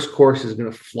reversed course, is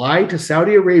going to fly to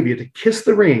Saudi Arabia to kiss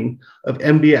the ring of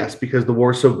MBS because the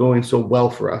war is going so well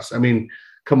for us. I mean,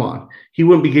 come on. He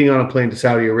wouldn't be getting on a plane to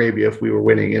Saudi Arabia if we were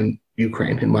winning in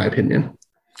Ukraine, in my opinion.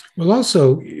 Well,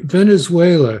 also,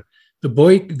 Venezuela,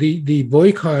 the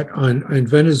boycott on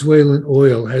Venezuelan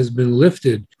oil has been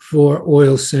lifted for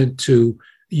oil sent to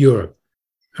Europe.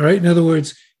 All right. In other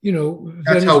words,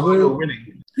 that's how we're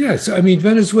winning. Yes. I mean,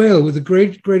 Venezuela, with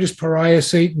the greatest pariah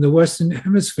state in the Western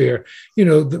Hemisphere,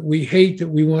 that we hate, that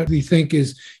we think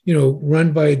is,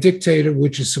 run by a dictator,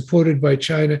 which is supported by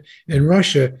China and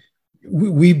Russia.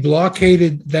 We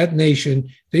blockaded that nation.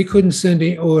 They couldn't send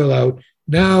any oil out.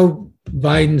 Now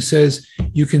Biden says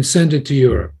you can send it to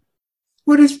Europe.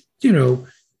 What is, you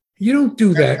don't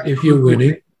do that if you're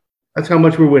winning. That's how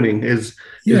much we're winning is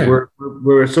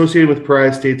we're associated with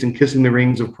pariah states and kissing the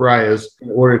rings of pariahs in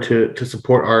order to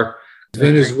support our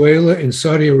Venezuela and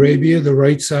Saudi Arabia, the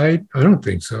right side? I don't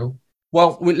think so.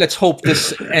 Well, let's hope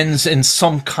this ends in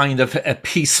some kind of a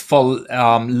peaceful,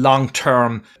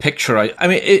 long-term picture. I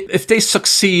mean, if they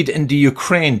succeed in the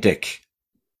Ukraine, Dick,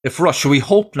 if Russia, we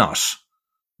hope not.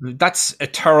 That's a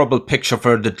terrible picture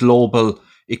for the global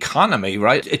economy,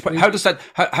 right? How does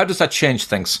that change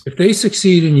things? If they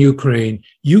succeed in Ukraine,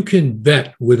 you can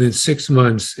bet within 6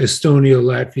 months, Estonia,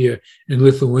 Latvia, and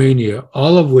Lithuania,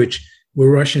 all of which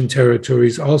were Russian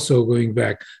territories, also going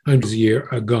back hundreds of years,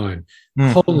 are gone.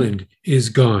 Poland is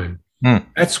gone.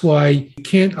 That's why you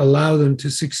can't allow them to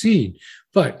succeed.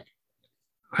 But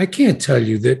I can't tell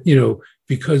you that,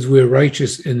 because we're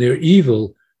righteous and they're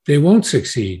evil, they won't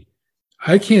succeed.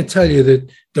 I can't tell you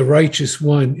that the righteous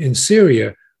won in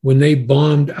Syria when they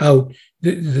bombed out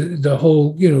the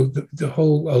whole, the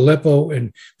whole Aleppo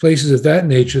and places of that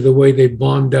nature, the way they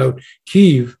bombed out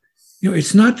Kyiv.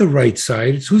 It's not the right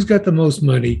side. It's who's got the most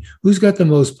money, who's got the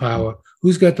most power,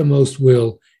 who's got the most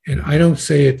will. And I don't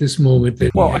say at this moment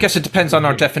that... Well, I guess it depends on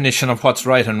our definition of what's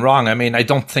right and wrong. I mean, I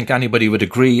don't think anybody would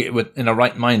agree in a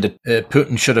right mind that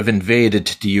Putin should have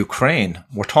invaded the Ukraine.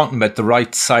 We're talking about the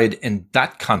right side in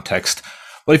that context.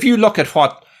 But if you look at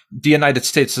what the United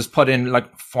States has put in,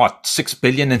 $6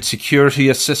 billion in security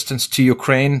assistance to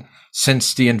Ukraine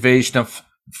since the invasion of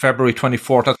February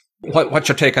 24th, what's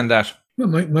your take on that? Well,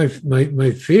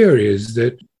 my fear is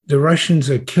that the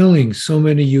Russians are killing so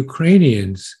many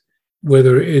Ukrainians,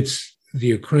 whether it's the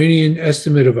Ukrainian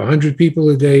estimate of 100 people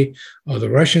a day or the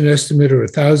Russian estimate of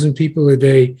 1,000 people a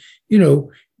day,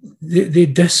 they're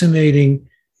decimating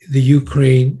the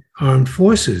Ukraine armed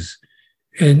forces.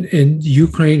 And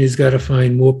Ukraine has got to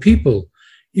find more people,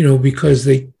 because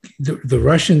the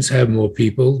Russians have more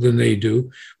people than they do,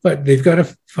 but they've got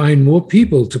to find more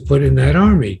people to put in that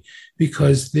army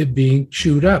because they're being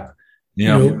chewed up.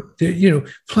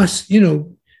 Plus,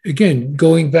 again,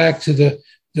 going back to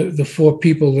the 4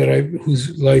 people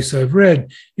whose lives I've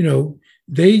read,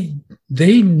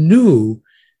 they knew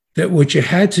that what you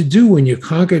had to do when you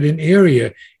conquered an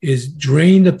area is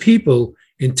drain the people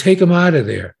and take them out of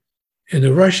there. And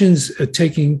the Russians are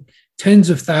taking tens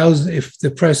of thousands, if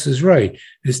the press is right,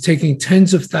 is taking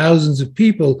tens of thousands of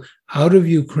people out of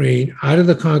Ukraine, out of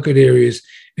the conquered areas,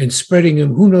 and spreading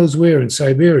them who knows where in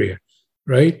Siberia,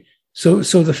 right? So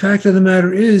the fact of the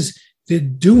matter is they're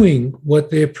doing what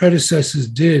their predecessors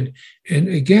did. And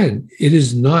again, it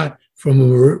is not, from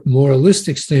a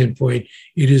moralistic standpoint,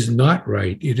 it is not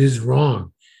right. It is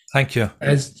wrong. Thank you.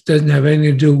 It doesn't have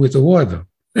anything to do with the war, though.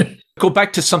 Go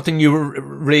back to something you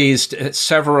raised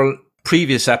several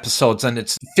previous episodes, and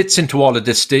it fits into all of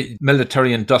this, the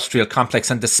military-industrial complex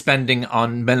and the spending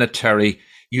on military.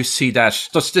 You see that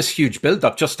just this huge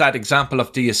build-up, just that example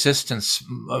of the assistance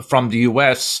from the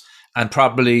US and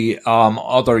probably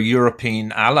other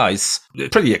European allies.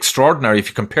 Pretty extraordinary if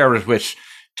you compare it with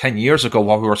 10 years ago,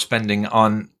 what we were spending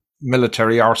on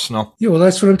military arsenal. Yeah, well,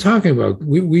 that's what I'm talking about.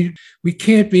 We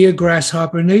can't be a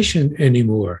grasshopper nation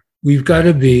anymore. we've got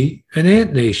to be an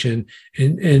ant nation.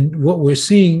 And what we're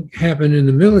seeing happen in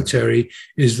the military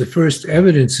is the first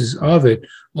evidences of it.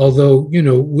 Although,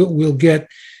 we'll get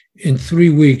in 3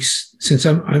 weeks, since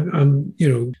I'm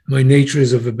my nature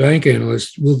is of a bank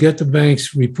analyst, we'll get the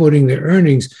banks reporting their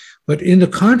earnings. But in the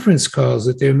conference calls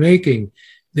that they're making,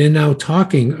 they're now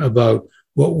talking about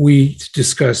what we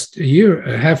discussed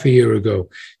half a year ago.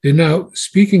 They're now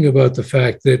speaking about the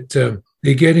fact that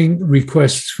they're getting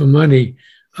requests for money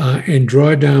and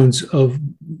drawdowns of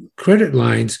credit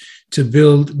lines to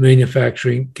build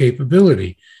manufacturing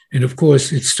capability. And of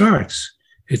course, it starts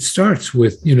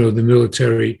with, the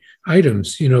military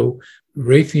items,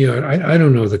 Raytheon. I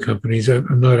don't know the companies.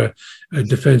 I'm not a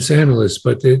defense analyst,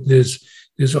 but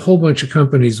there's a whole bunch of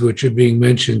companies which are being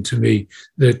mentioned to me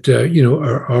that,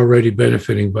 are already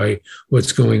benefiting by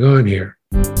what's going on here.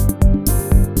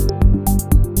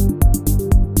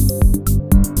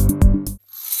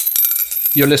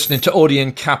 You're listening to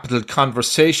Odeon Capital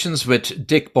Conversations with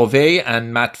Dick Bove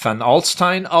and Matt van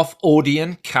ALSTYNE of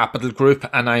Odeon Capital Group,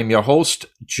 and I'm your host,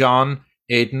 John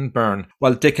AIDAN BYRNE.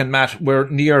 Well, Dick and Matt, we're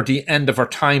near the end of our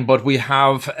time, but we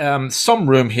have some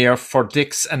room here for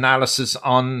Dick's analysis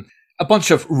on a bunch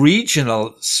of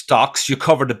regional stocks. You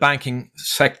cover the banking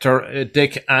sector,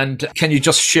 Dick, and can you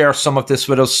just share some of this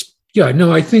with us? Yeah,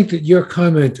 no, I think that your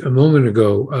comment a moment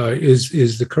ago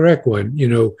is the correct one.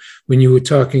 When you were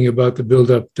talking about the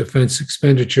build-up defense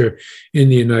expenditure in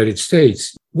the United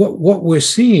States, what we're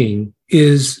seeing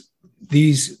is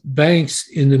these banks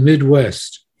in the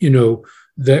Midwest,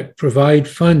 that provide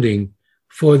funding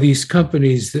for these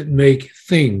companies that make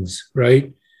things,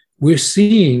 right? We're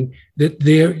seeing that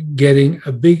they're getting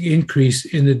a big increase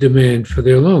in the demand for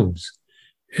their loans.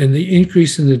 And the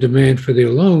increase in the demand for their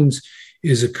loans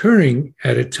is occurring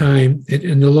at a time, and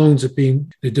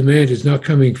the demand is not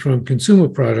coming from consumer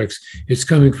products, it's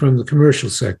coming from the commercial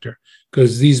sector,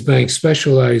 because these banks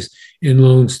specialize in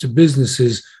loans to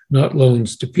businesses, not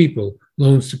loans to people.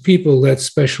 Loans to people, that's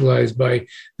specialized by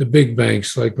the big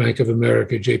banks like Bank of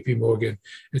America, JP Morgan,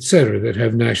 et cetera, that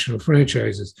have national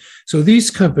franchises. So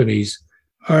these companies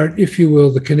are, if you will,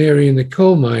 the canary in the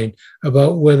coal mine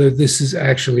about whether this is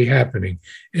actually happening.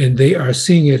 And they are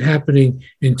seeing it happening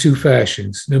in two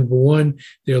fashions. Number one,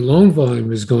 their loan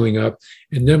volume is going up.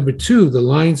 And number two, the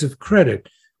lines of credit,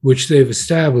 which they've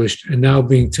established, are now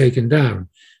being taken down.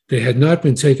 They had not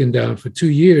been taken down for 2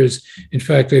 years. In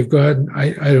fact, they've gotten,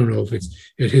 I don't know if it's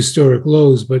at historic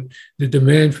lows, but the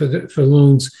demand for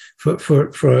loans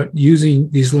for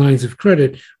using these lines of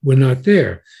credit were not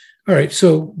there. All right,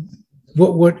 so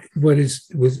what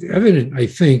was evident, I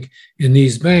think, in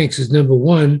these banks is, number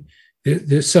one,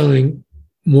 they're selling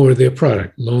more of their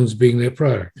product, loans being their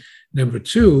product. Number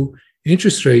two,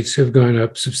 interest rates have gone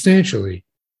up substantially.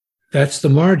 That's the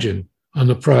margin on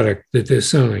the product that they're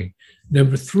selling.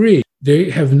 Number three, they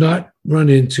have not run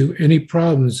into any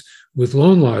problems with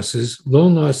loan losses.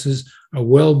 Loan losses are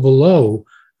well below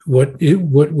what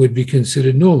would be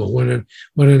considered normal.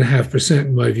 1.5%,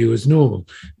 in my view, is normal.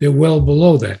 They're well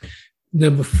below that.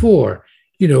 Number four,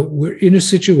 we're in a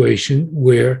situation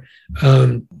where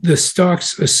the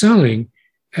stocks are selling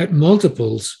at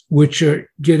multiples which are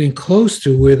getting close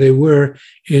to where they were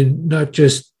in not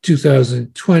just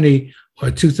 2020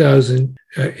 or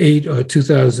 2008 or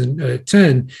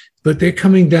 2010, but they're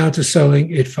coming down to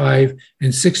selling at 5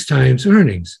 and 6 times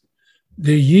earnings.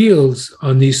 The yields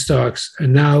on these stocks are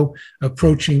now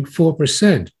approaching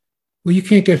 4%. Well, you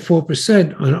can't get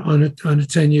 4% on a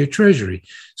 10-year treasury.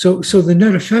 So the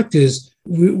net effect is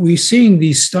we're seeing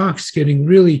these stocks getting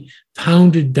really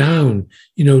pounded down,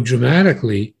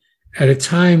 dramatically at a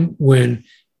time when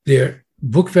their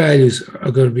book values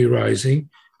are going to be rising,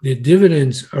 their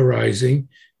dividends are rising,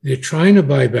 they're trying to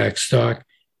buy back stock,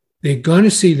 they're going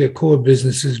to see their core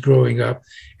businesses growing up,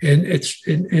 and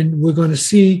we're going to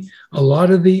see a lot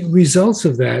of the results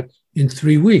of that in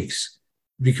 3 weeks.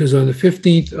 Because on the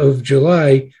 15th of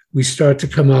July, we start to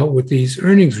come out with these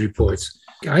earnings reports.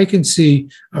 I can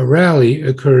see a rally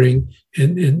occurring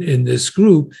in this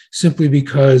group simply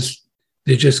because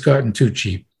they've just gotten too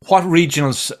cheap. What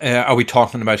regionals are we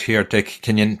talking about here, Dick?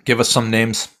 Can you give us some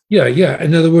names? Yeah.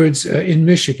 In other words, in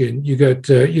Michigan, you got,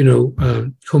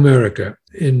 Comerica.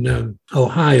 In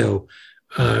Ohio,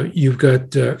 you've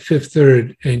got Fifth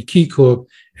Third and KeyCorp,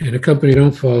 and a company I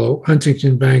don't follow,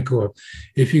 Huntington Bancorp.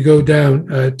 If you go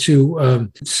down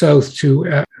to south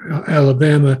to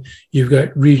Alabama, you've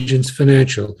got Regions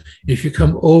Financial. If you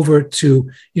come over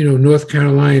to North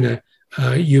Carolina,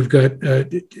 you've got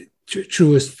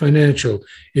Truist Financial.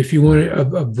 If you want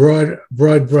a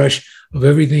broad brush of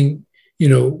everything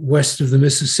west of the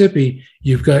Mississippi,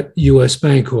 you've got U.S.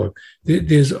 Bancorp.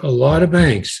 There's a lot of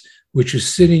banks which are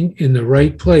sitting in the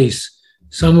right place,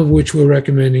 some of which we're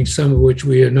recommending, some of which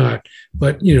we are not.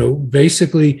 But,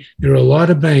 basically, there are a lot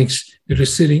of banks that are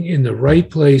sitting in the right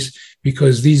place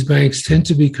because these banks tend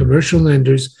to be commercial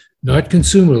lenders, not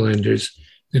consumer lenders.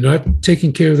 They're not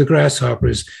taking care of the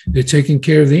grasshoppers. They're taking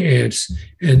care of the ants.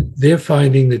 And they're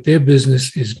finding that their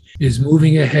business is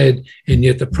moving ahead, and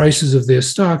yet the prices of their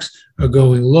stocks are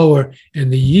going lower,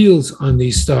 and the yields on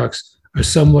these stocks are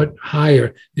somewhat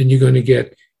higher than you're going to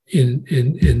get in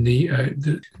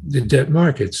the debt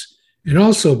markets. And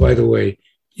also, by the way,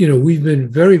 we've been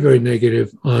very, very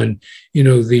negative on,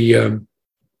 the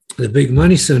big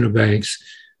money center banks.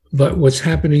 But what's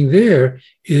happening there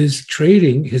is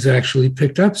trading has actually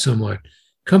picked up somewhat.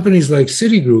 Companies like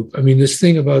Citigroup, this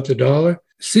thing about the dollar,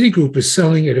 Citigroup is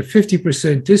selling at a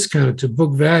 50% discount to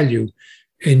book value,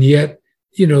 and yet,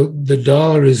 the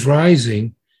dollar is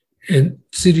rising, and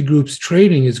Citigroup's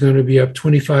trading is going to be up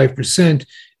 25%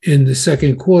 in the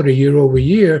second quarter, year over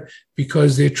year,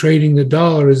 because they're trading the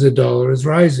dollar as the dollar is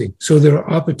rising. So there are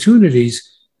opportunities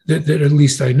that at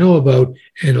least I know about,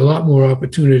 and a lot more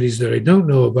opportunities that I don't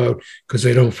know about because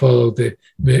I don't follow the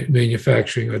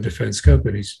manufacturing or defense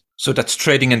companies. So that's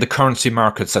trading in the currency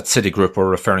markets that Citigroup were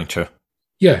referring to?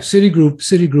 Yeah,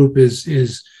 Citigroup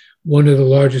is one of the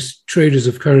largest traders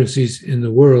of currencies in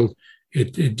the world.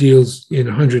 It deals in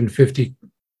 150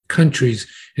 countries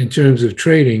in terms of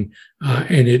trading,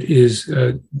 and it is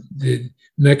the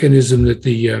mechanism that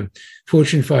the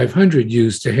Fortune 500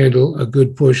 use to handle a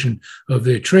good portion of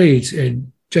their trades,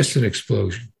 and just an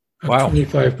explosion of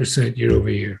 25% year over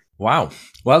year. Wow.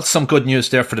 Well, some good news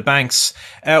there for the banks.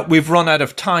 We've run out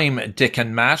of time, Dick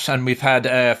and Matt, and we've had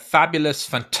a fabulous,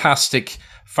 fantastic,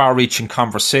 far-reaching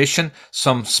conversation.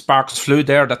 Some sparks flew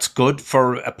there. That's good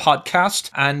for a podcast.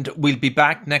 And we'll be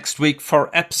back next week for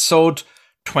episode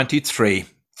 23.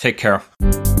 Take care.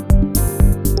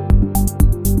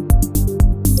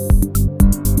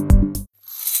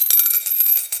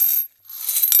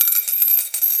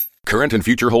 Current and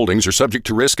future holdings are subject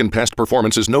to risk, and past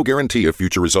performance is no guarantee of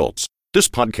future results. This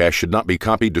podcast should not be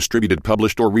copied, distributed,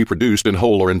 published, or reproduced in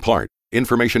whole or in part.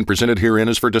 Information presented herein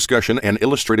is for discussion and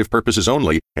illustrative purposes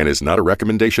only and is not a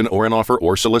recommendation or an offer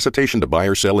or solicitation to buy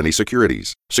or sell any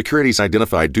securities. Securities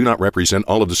identified do not represent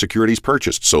all of the securities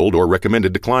purchased, sold, or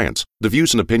recommended to clients. The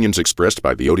views and opinions expressed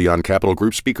by the ODEON Capital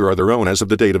Group speaker are their own as of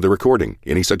the date of the recording.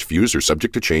 Any such views are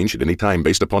subject to change at any time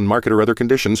based upon market or other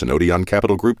conditions, and ODEON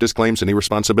Capital Group disclaims any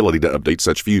responsibility to update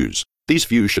such views. These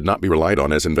views should not be relied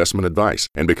on as investment advice,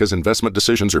 and because investment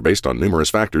decisions are based on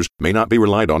numerous factors, may not be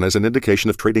relied on as an indication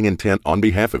of trading intent on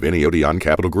behalf of any ODEON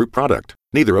Capital Group product.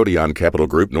 Neither ODEON Capital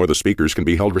Group nor the speakers can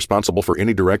be held responsible for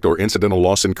any direct or incidental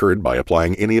loss incurred by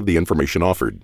applying any of the information offered.